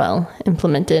as well,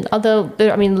 implement it. Although,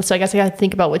 I mean, so I guess I gotta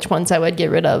think about which ones I would get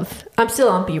rid of. I'm still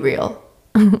on Be Real.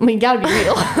 We gotta be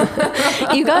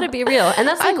real. You gotta be real. And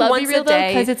that's like I love once Be Real a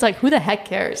day. because it's like, who the heck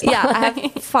cares? Yeah, I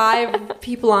have 5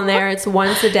 people on there. It's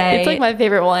once a day. It's like my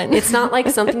favorite one. It's not like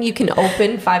something you can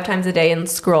open 5 times a day and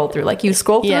scroll through. Like you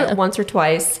scroll through it once or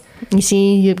twice. You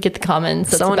see, you get the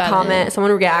comments.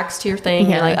 Someone reacts to your thing.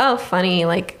 Yeah. You're like, oh, funny.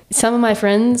 Like some of my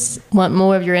friends want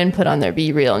more of your input on their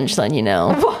Be Real, and just letting you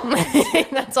know.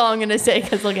 That's all I'm gonna say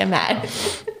because they'll get mad.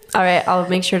 All right, I'll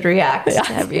make sure to react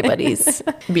to everybody's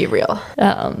Be Real.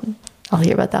 I'll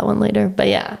hear about that one later. But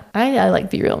yeah, I like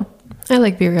Be Real. I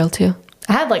like Be Real too.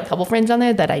 I have like a couple friends on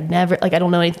there that I never like. I don't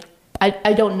know anything.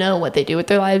 I don't know what they do with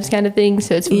their lives, kind of thing.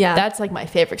 So that's like my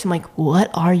favorite. So I'm like,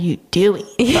 what are you doing?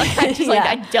 Like,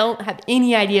 I don't have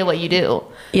any idea what you do.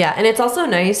 Yeah, and it's also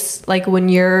nice, like when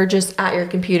you're just at your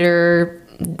computer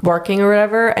working or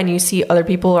whatever, and you see other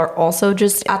people are also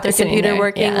just at their computer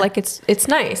working. Like it's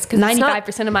nice because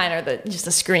 95% of mine are just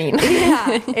a screen.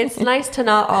 Yeah, it's nice to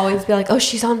not always be like, oh,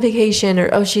 she's on vacation or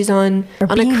oh, she's on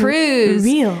a cruise.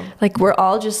 Real, like we're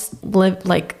all just live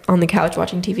like on the couch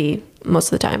watching TV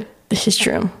most of the time. This is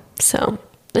true.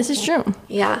 This is true.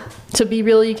 Yeah. So Be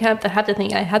Real, you have to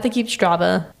think. I have to keep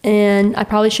Strava, and I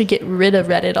probably should get rid of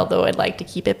Reddit, although I'd like to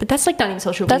keep it. But that's like not even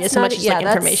social media so much as like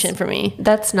information for me.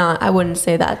 That's not. I wouldn't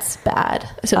say that's bad.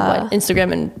 So what?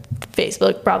 Instagram and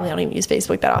Facebook. Probably I don't even use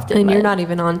Facebook that often. And you're not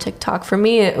even on TikTok. For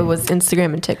me, it was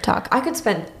Instagram and TikTok. I could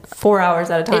spend 4 hours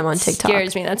at a time on TikTok. It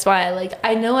scares me. That's why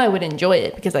I know I would enjoy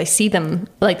it because I see them,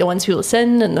 like the ones people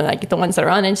send, and then I get the ones that are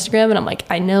on Instagram, and I'm like,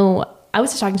 I know. I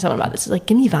was just talking to someone about this. It's like,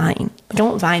 give me Vine. I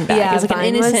don't want Vine back. Yeah, it was like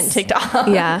an innocent TikTok.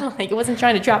 Yeah. Like it wasn't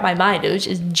trying to trap my mind. It was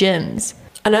just gems.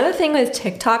 Another thing with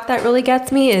TikTok that really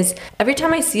gets me is every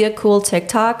time I see a cool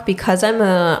TikTok, because I'm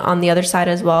on the other side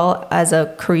as well as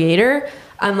a creator,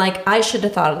 I'm like, I should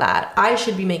have thought of that. I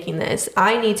should be making this.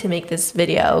 I need to make this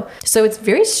video. So it's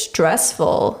very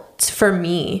stressful for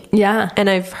me. Yeah. And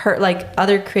I've heard like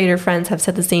other creator friends have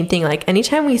said the same thing. Like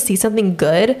anytime we see something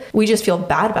good, we just feel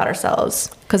bad about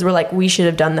ourselves because we're like, we should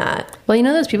have done that. Well, you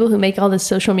know those people who make all the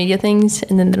social media things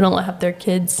and then they don't have their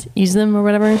kids use them or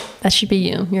whatever? That should be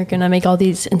you. You're going to make all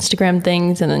these Instagram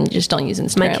things and then you just don't use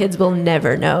Instagram. My kids will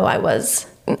never know I was.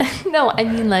 No, I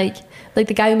mean like the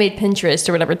guy who made Pinterest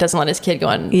or whatever doesn't let his kid go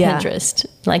on Pinterest.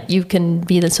 Like you can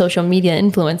be the social media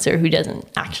influencer who doesn't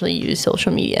actually use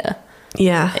social media.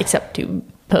 Yeah. Except to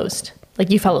post. Like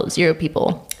you follow 0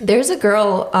 people. There's a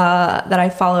girl that I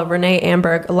follow, Renee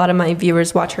Amberg. A lot of my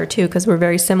viewers watch her too because we're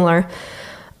very similar.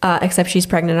 Except she's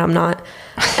pregnant, I'm not.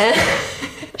 And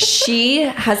she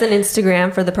has an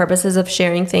Instagram for the purposes of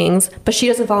sharing things, but she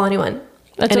doesn't follow anyone.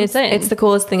 That's what I'm saying. It's the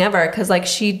coolest thing ever because like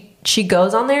she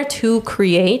goes on there to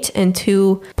create and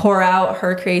to pour out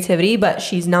her creativity, but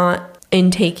she's not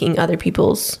intaking other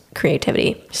people's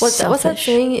creativity. What's that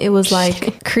saying? It was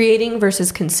like creating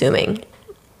versus consuming.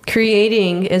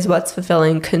 Creating is what's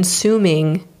fulfilling.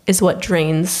 Consuming is what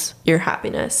drains your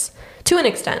happiness. To an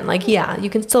extent. Like, yeah, you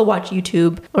can still watch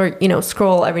YouTube or,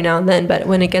 scroll every now and then, but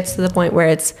when it gets to the point where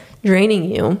it's draining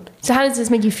you. So how does this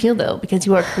make you feel though? Because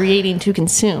you are creating to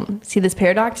consume. See this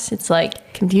paradox? It's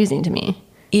like confusing to me.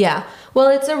 Yeah. Well,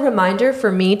 it's a reminder for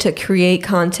me to create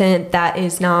content that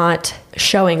is not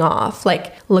showing off.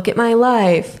 Like, look at my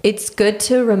life. It's good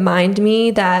to remind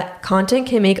me that content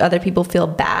can make other people feel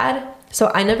bad. So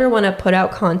I never want to put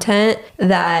out content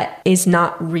that is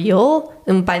not real.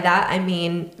 And by that, I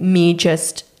mean me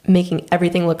just making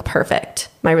everything look perfect.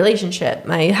 My relationship,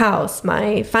 my house,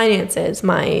 my finances,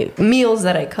 my meals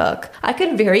that I cook. I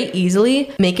could very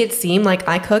easily make it seem like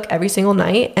I cook every single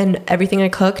night and everything I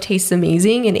cook tastes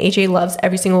amazing and AJ loves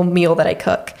every single meal that I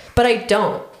cook. But I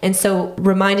don't. And so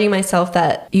reminding myself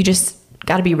that you just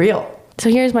got to be real.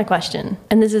 So here's my question.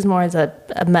 And this is more as a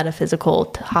metaphysical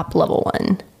top level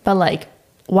one. But like,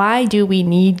 why do we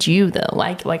need you though?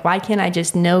 Like why can't I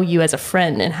just know you as a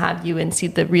friend and have you and see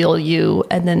the real you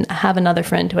and then have another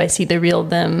friend who I see the real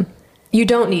them? You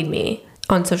don't need me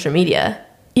on social media.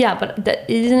 Yeah, but that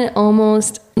isn't it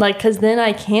almost like, because then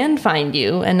I can find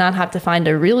you and not have to find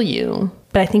a real you.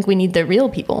 But I think we need the real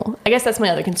people. I guess that's my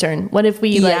other concern. What if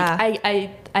we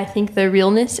I think the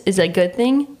realness is a good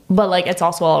thing, but like it's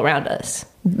also all around us.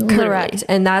 Correct. Literally.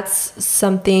 And that's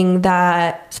something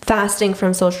that fasting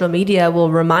from social media will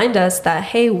remind us that,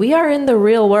 hey, we are in the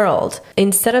real world.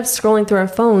 Instead of scrolling through our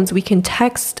phones, we can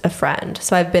text a friend.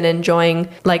 So I've been enjoying,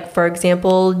 like, for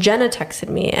example, Jenna texted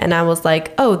me and I was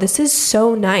like, oh, this is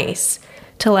so nice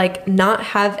to like not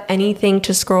have anything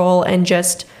to scroll and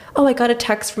just oh, I got a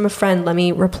text from a friend, let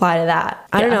me reply to that.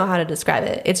 I don't know how to describe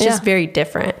it. It's just very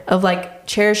different of like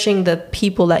cherishing the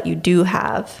people that you do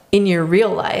have in your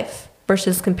real life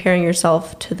versus comparing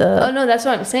yourself to the... Oh, no, that's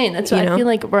what I'm saying. That's why I feel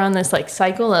like we're on this like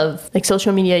cycle of like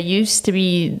social media used to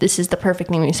be, this is the perfect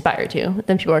thing we aspire to.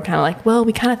 Then people are kind of like, well,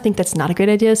 we kind of think that's not a great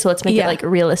idea, so let's make it like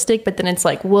realistic. But then it's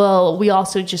like, well, we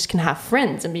also just can have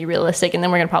friends and be realistic. And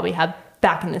then we're going to probably have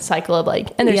back in this cycle of like,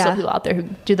 and there's still people out there who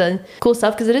do the cool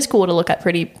stuff because it is cool to look at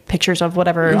pretty pictures of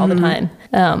whatever all the time.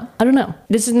 I don't know.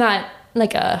 This is not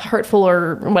like a hurtful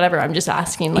or whatever. I'm just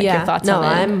asking like your thoughts on it.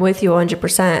 I'm with you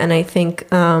 100%. And I think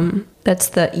that's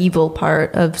the evil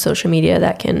part of social media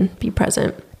that can be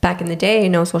present. Back in the day,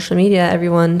 no social media,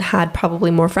 everyone had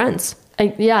probably more friends.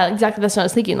 Yeah, exactly. That's what I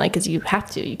was thinking. Like, because you have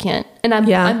to, you can't. And I'm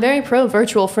very pro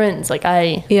virtual friends. Like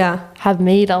I have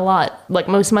made a lot. Like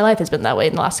most of my life has been that way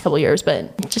in the last couple of years.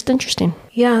 But it's just interesting.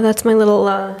 Yeah, that's my little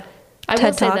I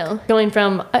will say though, going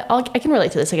from I can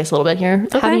relate to this, I guess, a little bit here.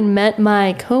 Okay. Having met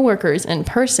my coworkers in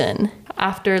person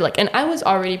after like, and I was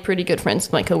already pretty good friends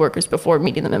with my coworkers before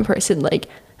meeting them in person. Like,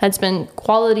 had spent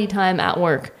quality time at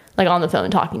work, like on the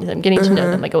phone, talking to them, getting to know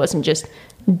them. Like, it wasn't just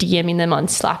DMing them on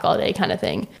Slack all day kind of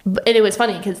thing. And it was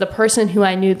funny because the person who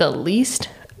I knew the least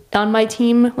on my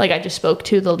team, like I just spoke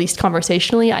to the least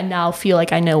conversationally, I now feel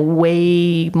like I know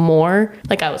way more.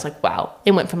 Like I was like, wow,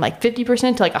 it went from like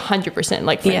 50% to like 100%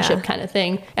 like friendship kind of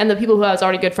thing. And the people who I was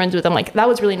already good friends with, I'm like, that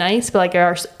was really nice, but like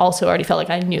I also already felt like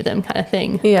I knew them kind of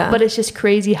thing. Yeah. But it's just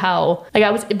crazy how, like,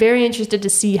 I was very interested to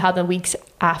see how the weeks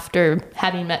after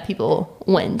having met people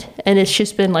went. And it's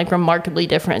just been like remarkably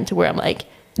different to where I'm like,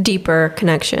 deeper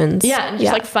connections. Yeah, and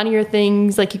just like funnier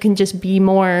things. Like you can just be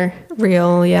more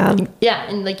real. Yeah,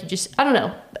 and like you just, I don't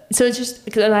know. So it's just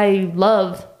because I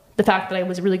love the fact that I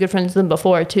was really good friends with them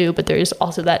before too. But there's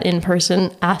also that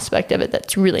in-person aspect of it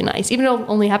that's really nice, even though it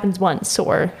only happens once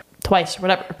or twice or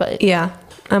whatever. But yeah,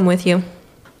 I'm with you.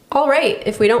 All right.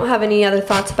 If we don't have any other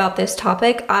thoughts about this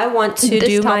topic, I want to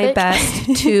do my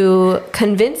best to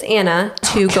convince Anna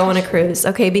to go on a cruise.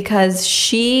 Okay. Because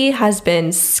she has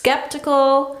been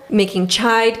skeptical, making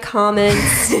chide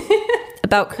comments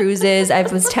about cruises. I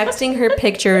was texting her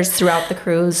pictures throughout the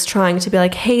cruise, trying to be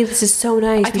like, hey, this is so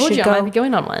nice. I told you I might be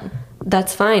going on one.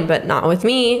 That's fine, but not with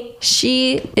me.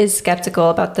 She is skeptical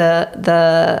about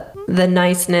the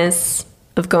niceness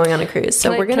of going on a cruise.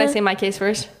 So can I say my case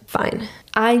first? Fine.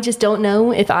 I just don't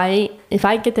know if I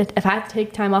have to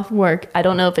take time off of work, I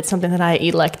don't know if it's something that I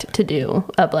elect to do.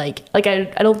 Of like I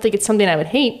don't think it's something I would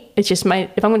hate. It's just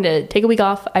if I'm going to take a week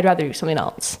off, I'd rather do something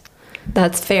else.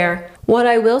 That's fair. What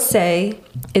I will say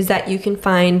is that you can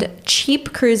find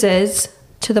cheap cruises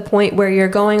to the point where you're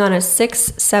going on a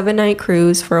 6-7 night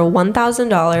cruise for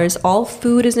 $1,000. All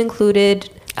food is included.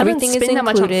 Everything is included. That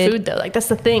much on food though. Like that's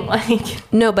the thing.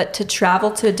 Like no, but to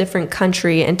travel to a different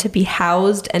country and to be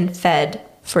housed and fed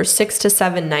for 6 to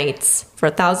 7 nights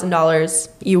for $1,000,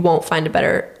 you won't find a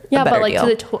better but like deal.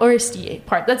 to the touristy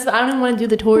part. I don't even want to do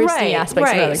the touristy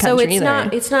aspects of another country either.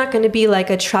 So it's not going to be like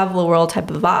a travel world type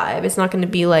of vibe. It's not going to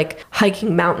be like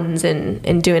hiking mountains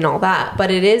and doing all that. But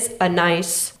it is a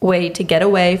nice way to get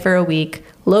away for a week.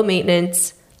 Low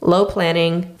maintenance, low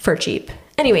planning for cheap.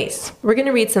 Anyways, we're going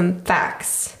to read some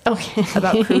facts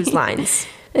about cruise lines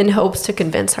in hopes to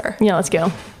convince her. Yeah, let's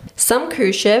go. Some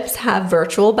cruise ships have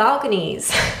virtual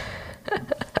balconies.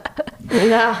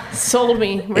 Yeah, sold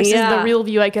me. Versus the real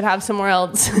view I could have somewhere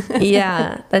else.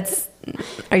 Yeah,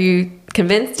 are you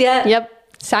convinced yet? Yep,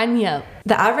 sign me up.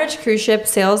 The average cruise ship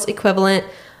sails equivalent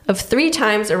of 3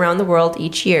 times around the world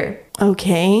each year.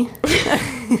 Okay.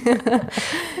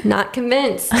 Not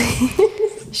convinced.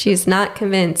 She's not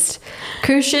convinced.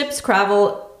 Cruise ships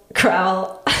travel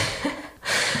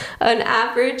an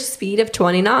average speed of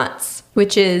 20 knots,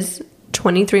 which is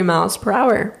 23 miles per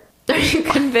hour. Are you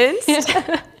convinced?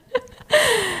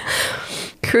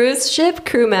 Cruise ship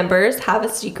crew members have a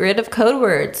secret of code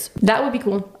words. That would be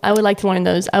cool. I would like to learn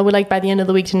those. I would like by the end of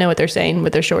the week to know what they're saying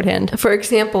with their shorthand. For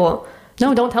example...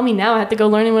 No, don't tell me now. I have to go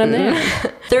learn it when I'm there.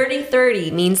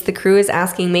 30-30 means the crew is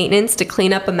asking maintenance to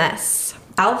clean up a mess.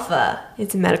 Alpha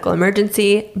is a medical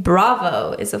emergency.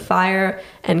 Bravo is a fire.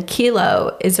 And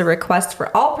Kilo is a request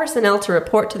for all personnel to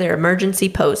report to their emergency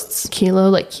posts. Kilo,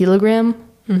 like kilogram?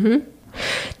 Mm-hmm.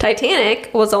 Titanic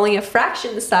was only a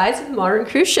fraction the size of modern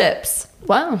cruise ships.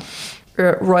 Wow.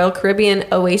 Royal Caribbean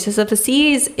Oasis of the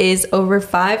Seas is over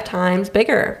 5 times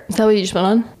bigger. Is that what you just went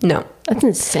on? No. That's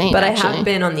insane, But actually. I have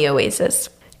been on the Oasis.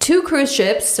 2 cruise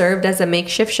ships served as a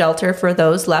makeshift shelter for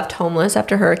those left homeless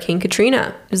after Hurricane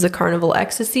Katrina. There's the Carnival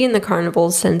Ecstasy and the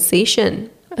Carnival Sensation.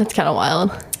 That's kind of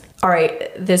wild. All right,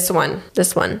 this one.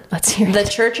 Let's hear it. The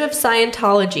Church of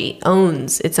Scientology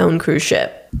owns its own cruise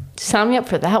ship. Sign me up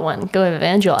for that one. Go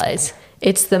evangelize.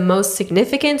 It's the most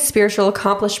significant spiritual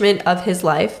accomplishment of his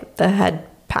life, the head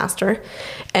pastor,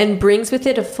 and brings with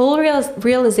it a full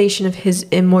realization of his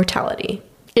immortality.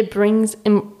 It brings...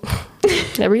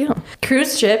 There we go.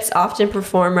 Cruise ships often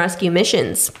perform rescue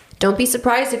missions. Don't be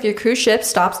surprised if your cruise ship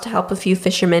stops to help a few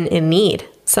fishermen in need.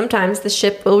 Sometimes the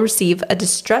ship will receive a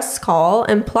distress call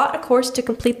and plot a course to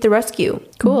complete the rescue.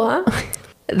 Cool, huh?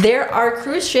 There are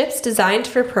cruise ships designed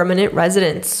for permanent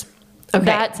residents. Okay.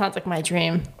 That sounds like my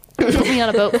dream. Put me on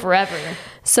a boat forever.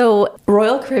 So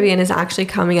Royal Caribbean is actually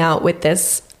coming out with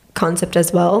this concept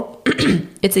as well.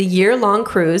 It's a year-long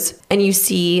cruise, and you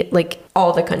see like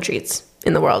all the countries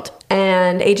in the world.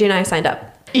 And AJ and I signed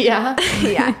up. Yeah.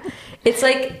 Yeah. It's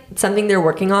like something they're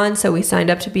working on, so we signed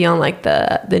up to be on like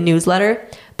the newsletter.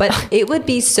 But it would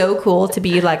be so cool to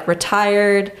be like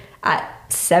retired at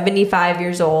 75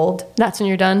 years old. That's when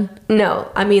you're done? No,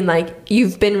 I mean like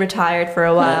you've been retired for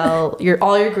a while.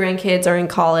 All your grandkids are in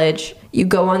college. You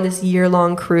go on this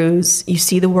year-long cruise. You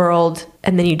see the world,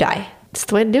 and then you die. It's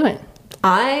the way to do it.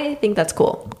 I think that's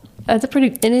cool.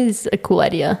 It is a cool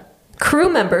idea. Crew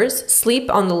members sleep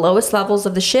on the lowest levels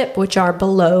of the ship, which are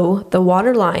below the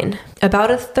waterline. About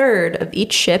a third of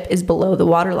each ship is below the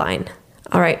waterline.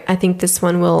 All right, I think this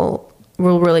one will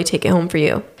really take it home for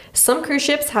you. Some cruise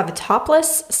ships have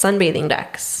topless sunbathing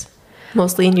decks,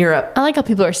 mostly in Europe. I like how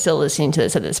people are still listening to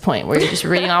this at this point, where you're just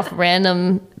reading off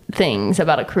random things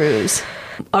about a cruise.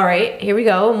 All right, here we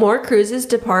go. More cruises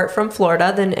depart from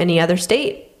Florida than any other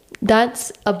state.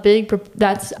 That's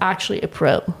actually a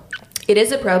pro. It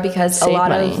is a pro because Save a lot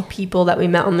money. of people that we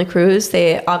met on the cruise,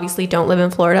 they obviously don't live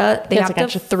in Florida. They It's have like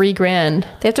to extra $3,000.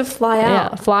 They have to fly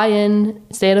out. Yeah, fly in,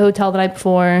 stay at a hotel the night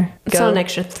before. It's not an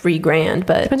extra $3,000,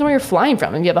 but Depends on where you're flying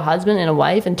from. If you have a husband and a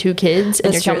wife and 2 kids,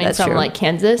 and That's you're true, coming from true. like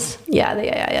Kansas.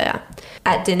 yeah.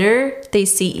 At dinner, they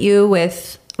seat you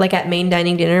with, like at main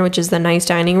dining dinner, which is the nice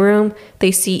dining room,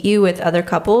 they seat you with other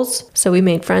couples. So we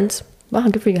made friends. Wow,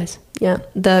 good for you guys. Yeah.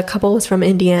 The couple was from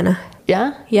Indiana.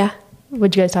 Yeah? Yeah.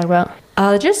 What'd you guys talk about?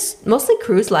 Just mostly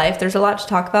cruise life. There's a lot to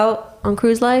talk about on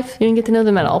cruise life. You didn't get to know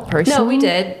them at all personally? No, we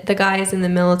did. The guy is in the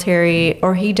military,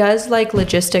 or he does like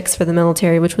logistics for the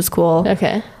military, which was cool.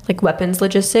 Okay. Like weapons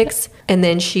logistics. And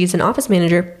then she's an office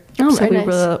manager. Oh, so very we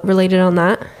nice. related on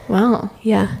that. Wow.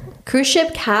 Yeah. Cruise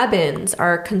ship cabins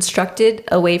are constructed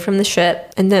away from the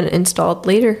ship and then installed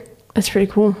later. That's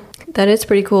pretty cool. That is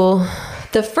pretty cool.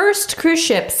 The first cruise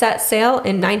ship set sail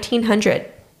in 1900.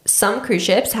 Some cruise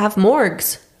ships have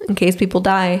morgues in case people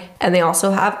die, and they also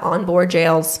have onboard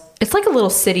jails. It's like a little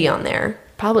city on there.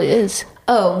 Probably is.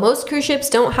 Oh, most cruise ships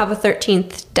don't have a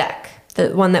 13th deck.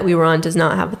 The one that we were on does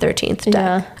not have a 13th deck.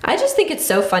 Yeah. I just think it's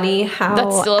so funny how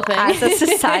That's still a thing. as a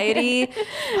society,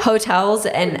 hotels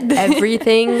and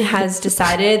everything has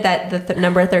decided that the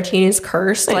number 13 is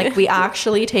cursed. Like we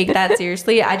actually take that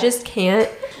seriously. I just can't.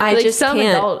 Some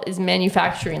adult is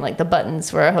manufacturing like the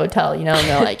buttons for a hotel, you know, and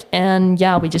they're like, and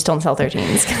yeah, we just don't sell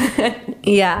 13s.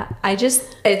 Yeah,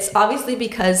 it's obviously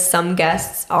because some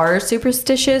guests are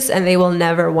superstitious and they will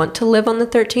never want to live on the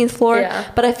 13th floor. Yeah.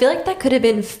 But I feel like that could have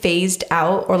been phased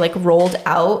out or like rolled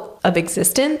out of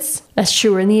existence That's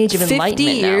true. We're in the age of 50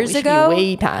 enlightenment now. years We should ago? be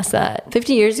way past that.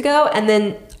 50 years ago. And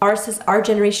then our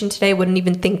generation today wouldn't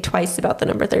even think twice about the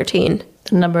number 13.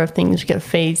 The number of things get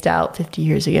phased out 50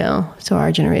 years ago. So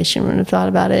our generation wouldn't have thought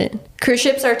about it. Cruise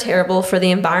ships are terrible for the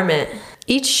environment.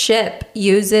 Each ship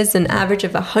uses an average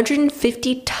of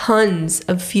 150 tons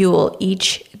of fuel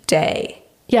each day.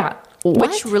 Yeah.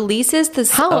 Which releases this.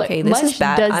 How Okay, this is much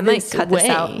bad. does I might this cut this weigh?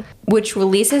 out. Which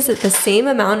releases the same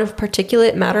amount of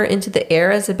particulate matter into the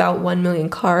air as about 1 million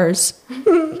cars.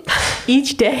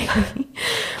 Each day.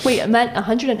 Wait, I meant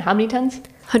 100 and how many tons?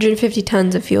 150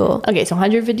 tons of fuel. Okay, so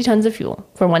 150 tons of fuel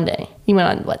for one day. You went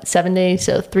on, what, 7 days?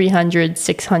 So 300,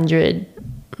 600,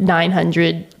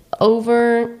 900,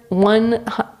 over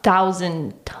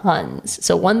 1,000 tons.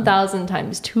 So 1,000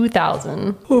 times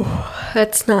 2,000.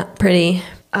 That's not pretty.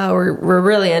 We're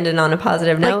really ending on a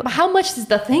positive note. Like, how much does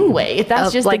the thing weigh? If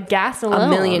that's just like the gas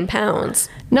alone. 1,000,000 pounds.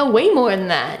 No, way more than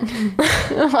that.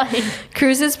 Like,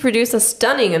 Cruises produce a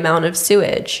stunning amount of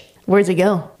sewage. where's it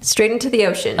go? Straight into the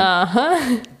ocean.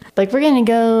 Like, we're gonna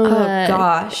go. Oh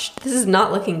gosh, this is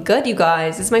not looking good, you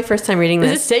guys. This is my first time reading Does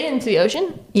it this. say into the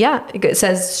ocean? Yeah, it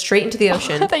says straight into the I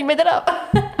ocean. thought you made that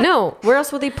up. No, where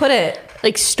else would they put it?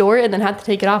 Like, store it and then have to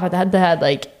take it off. I had to have,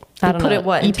 like, I don't put know, it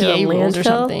what, into EPA a rules or landfill?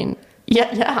 something.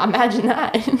 Yeah, imagine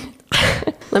that.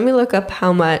 Let me look up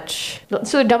how much.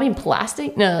 So dumping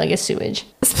plastic? No, I guess sewage.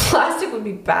 Plastic would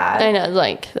be bad. I know,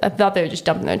 like, I thought they were just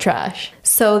dumping their trash.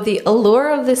 So the allure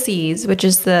of the seas, which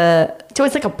is the So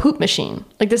it's like a poop machine.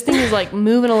 Like this thing is like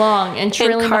moving along and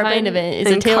trailing behind of it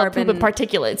is a tail of poop and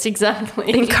particulates.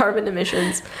 Exactly. And carbon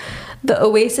emissions. The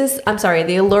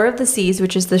Allure of the Seas,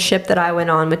 which is the ship that I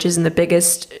went on, which is in the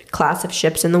biggest class of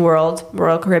ships in the world,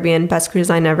 Royal Caribbean, best cruise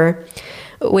line ever,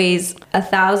 weighs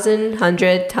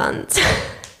 1,100 tons.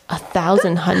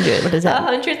 1,100. What is that?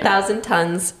 100,000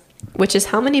 tons, which is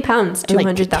how many pounds?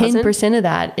 200,000. Like 10% of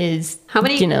that is how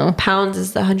many pounds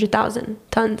is the 100,000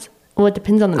 tons? Well, it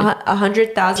depends on the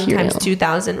 100,000 times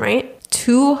 2,000, right?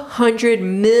 200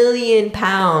 million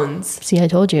pounds. See, I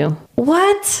told you.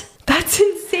 What? That's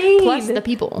insane. Plus the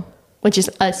people, which is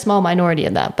a small minority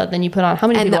of that. But then you put on, how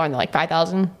many people are in there? Like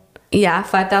 5,000? Yeah,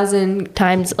 5,000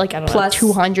 times, like, I don't know,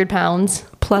 200 pounds.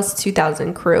 Plus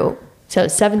 2,000 crew. So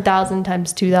 7,000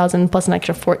 times 2,000 plus an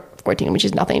extra 14, which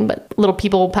is nothing, but little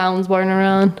people pounds walking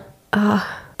around.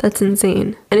 That's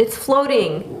insane. And it's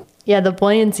floating. Yeah, the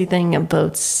buoyancy thing of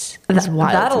boats is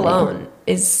wild. That alone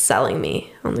is selling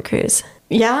me on the cruise.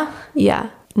 Yeah? Yeah.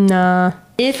 Nah.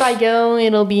 If I go,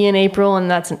 it'll be in April, and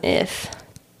that's an if.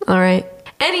 All right.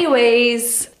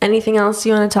 Anyways, anything else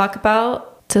you want to talk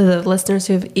about to the listeners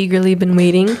who have eagerly been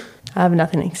waiting? I have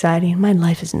nothing exciting. My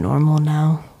life is normal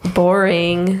now.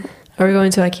 Boring. Are we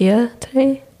going to IKEA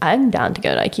today? I'm down to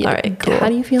go to IKEA. All right, cool. How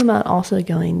do you feel about also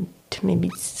going to maybe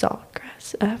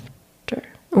Sawgrass after?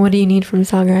 What do you need from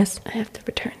Sawgrass? I have to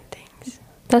return things.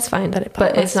 That's fine.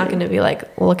 But it's not going to be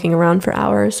like looking around for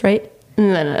hours, right?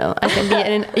 No. I can be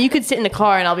in. You could sit in the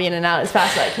car and I'll be in and out as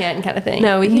fast as I can, kind of thing.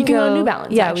 No, we can go to New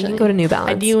Balance. Yeah, we can go to New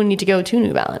Balance. I do need to go to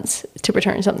New Balance to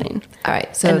return something. All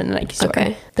right, so and then the Nike store.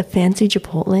 Okay. The fancy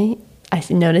Chipotle. I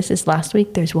noticed this last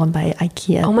week. There's one by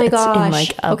IKEA. Oh my gosh!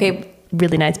 In like a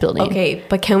really nice building. Okay,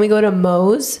 but can we go to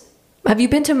Moe's? Have you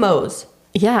been to Moe's?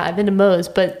 Yeah, I've been to Moe's,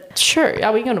 but sure,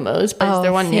 yeah, we can go to Moe's. But is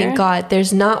there one near? Thank God,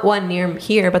 there's not one near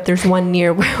here, but there's one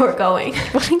near where we're going.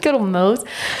 We can go to Moe's.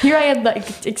 Here I had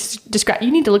like describe.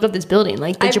 You need to look up this building.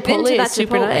 Like the Chipotle is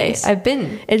super nice. I've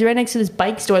been. It's right next to this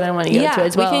bike store that I want to go to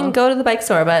as well. We can go to the bike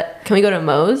store, but can we go to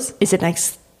Moe's? Is it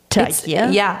next to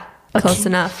IKEA? Yeah, close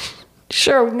enough.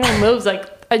 Sure, we can go to Moe's. Like,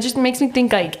 it just makes me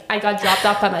think like I got dropped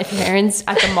off by my parents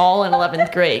at the mall in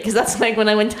 11th grade because that's like when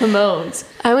I went to Moe's.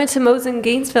 I went to Moe's in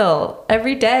Gainesville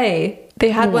every day.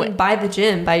 They had one by the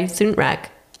gym, by Student Rec.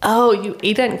 Oh, you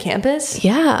ate on campus?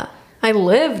 Yeah, I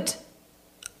lived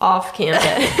off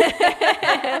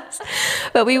campus.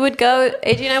 But we would go,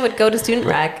 AJ and I would go to Student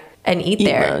Rec and eat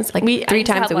there. Moe's. Like three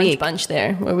times a week. Bunch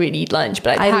there where we'd eat lunch,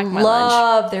 but I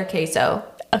love lunch. their queso.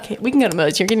 Okay, we can go to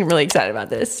Moe's. You're getting really excited about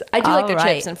this. I do like their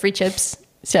chips and free chips.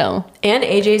 So, and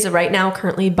AJ's right now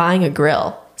currently buying a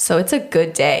grill, so it's a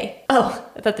good day. Oh,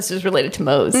 I thought this was related to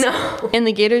Moe's. No. And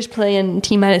the Gators play in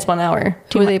T-minus 1 hour.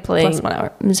 Who are they playing? Plus 1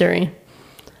 hour. Missouri.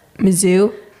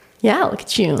 Mizzou. Yeah, look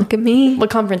at you. Look at me.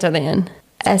 What conference are they in?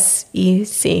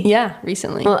 SEC. Yeah,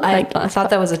 recently. Well, I thought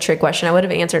that was a trick question. I would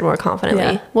have answered more confidently.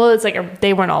 Yeah. Well, it's like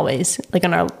they weren't always, like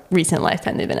in our recent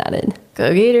lifetime, they've been added.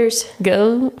 Go Gators.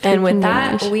 Go. And with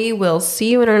that, we will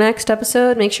see you in our next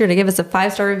episode. Make sure to give us a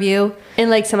 5-star review. And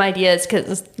like some ideas,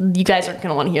 because you guys aren't going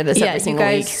to want to hear this every single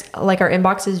week. Like our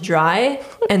inbox is dry.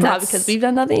 And that's because we've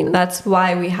done nothing. That's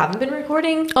why we haven't been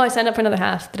recording. Oh, I signed up for another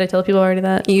half. Did I tell people already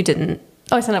that? You didn't.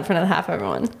 Oh, I signed up for another half,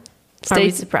 everyone.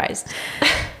 Stay surprised.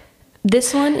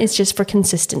 This one is just for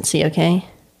consistency, okay?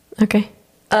 Okay.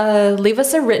 Leave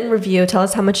us a written review. Tell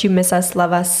us how much you miss us,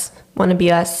 love us, want to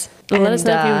be us. And let us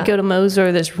know if you would go to Moe's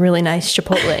or this really nice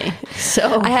Chipotle.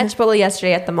 So I had Chipotle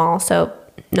yesterday at the mall, so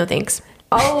no thanks.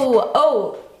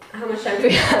 Oh, how much time do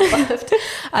we have left?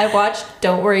 I watched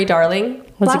Don't Worry, Darling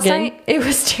last night. It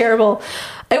was terrible.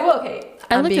 Okay.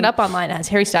 I looked it up online. It has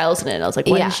Harry Styles in it. I was like,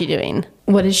 what is she doing?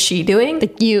 What is she doing?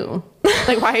 Like you.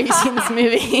 Like, why are you seeing this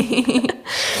movie?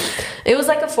 It was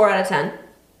like a 4 out of 10.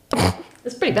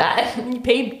 That's pretty bad. You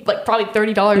paid like probably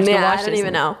 $30 to watch this. I don't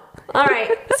even know. All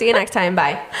right. See you next time.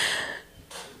 Bye.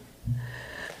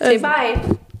 Say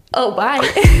bye. Oh, bye.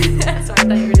 Sorry, I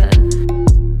thought you were done.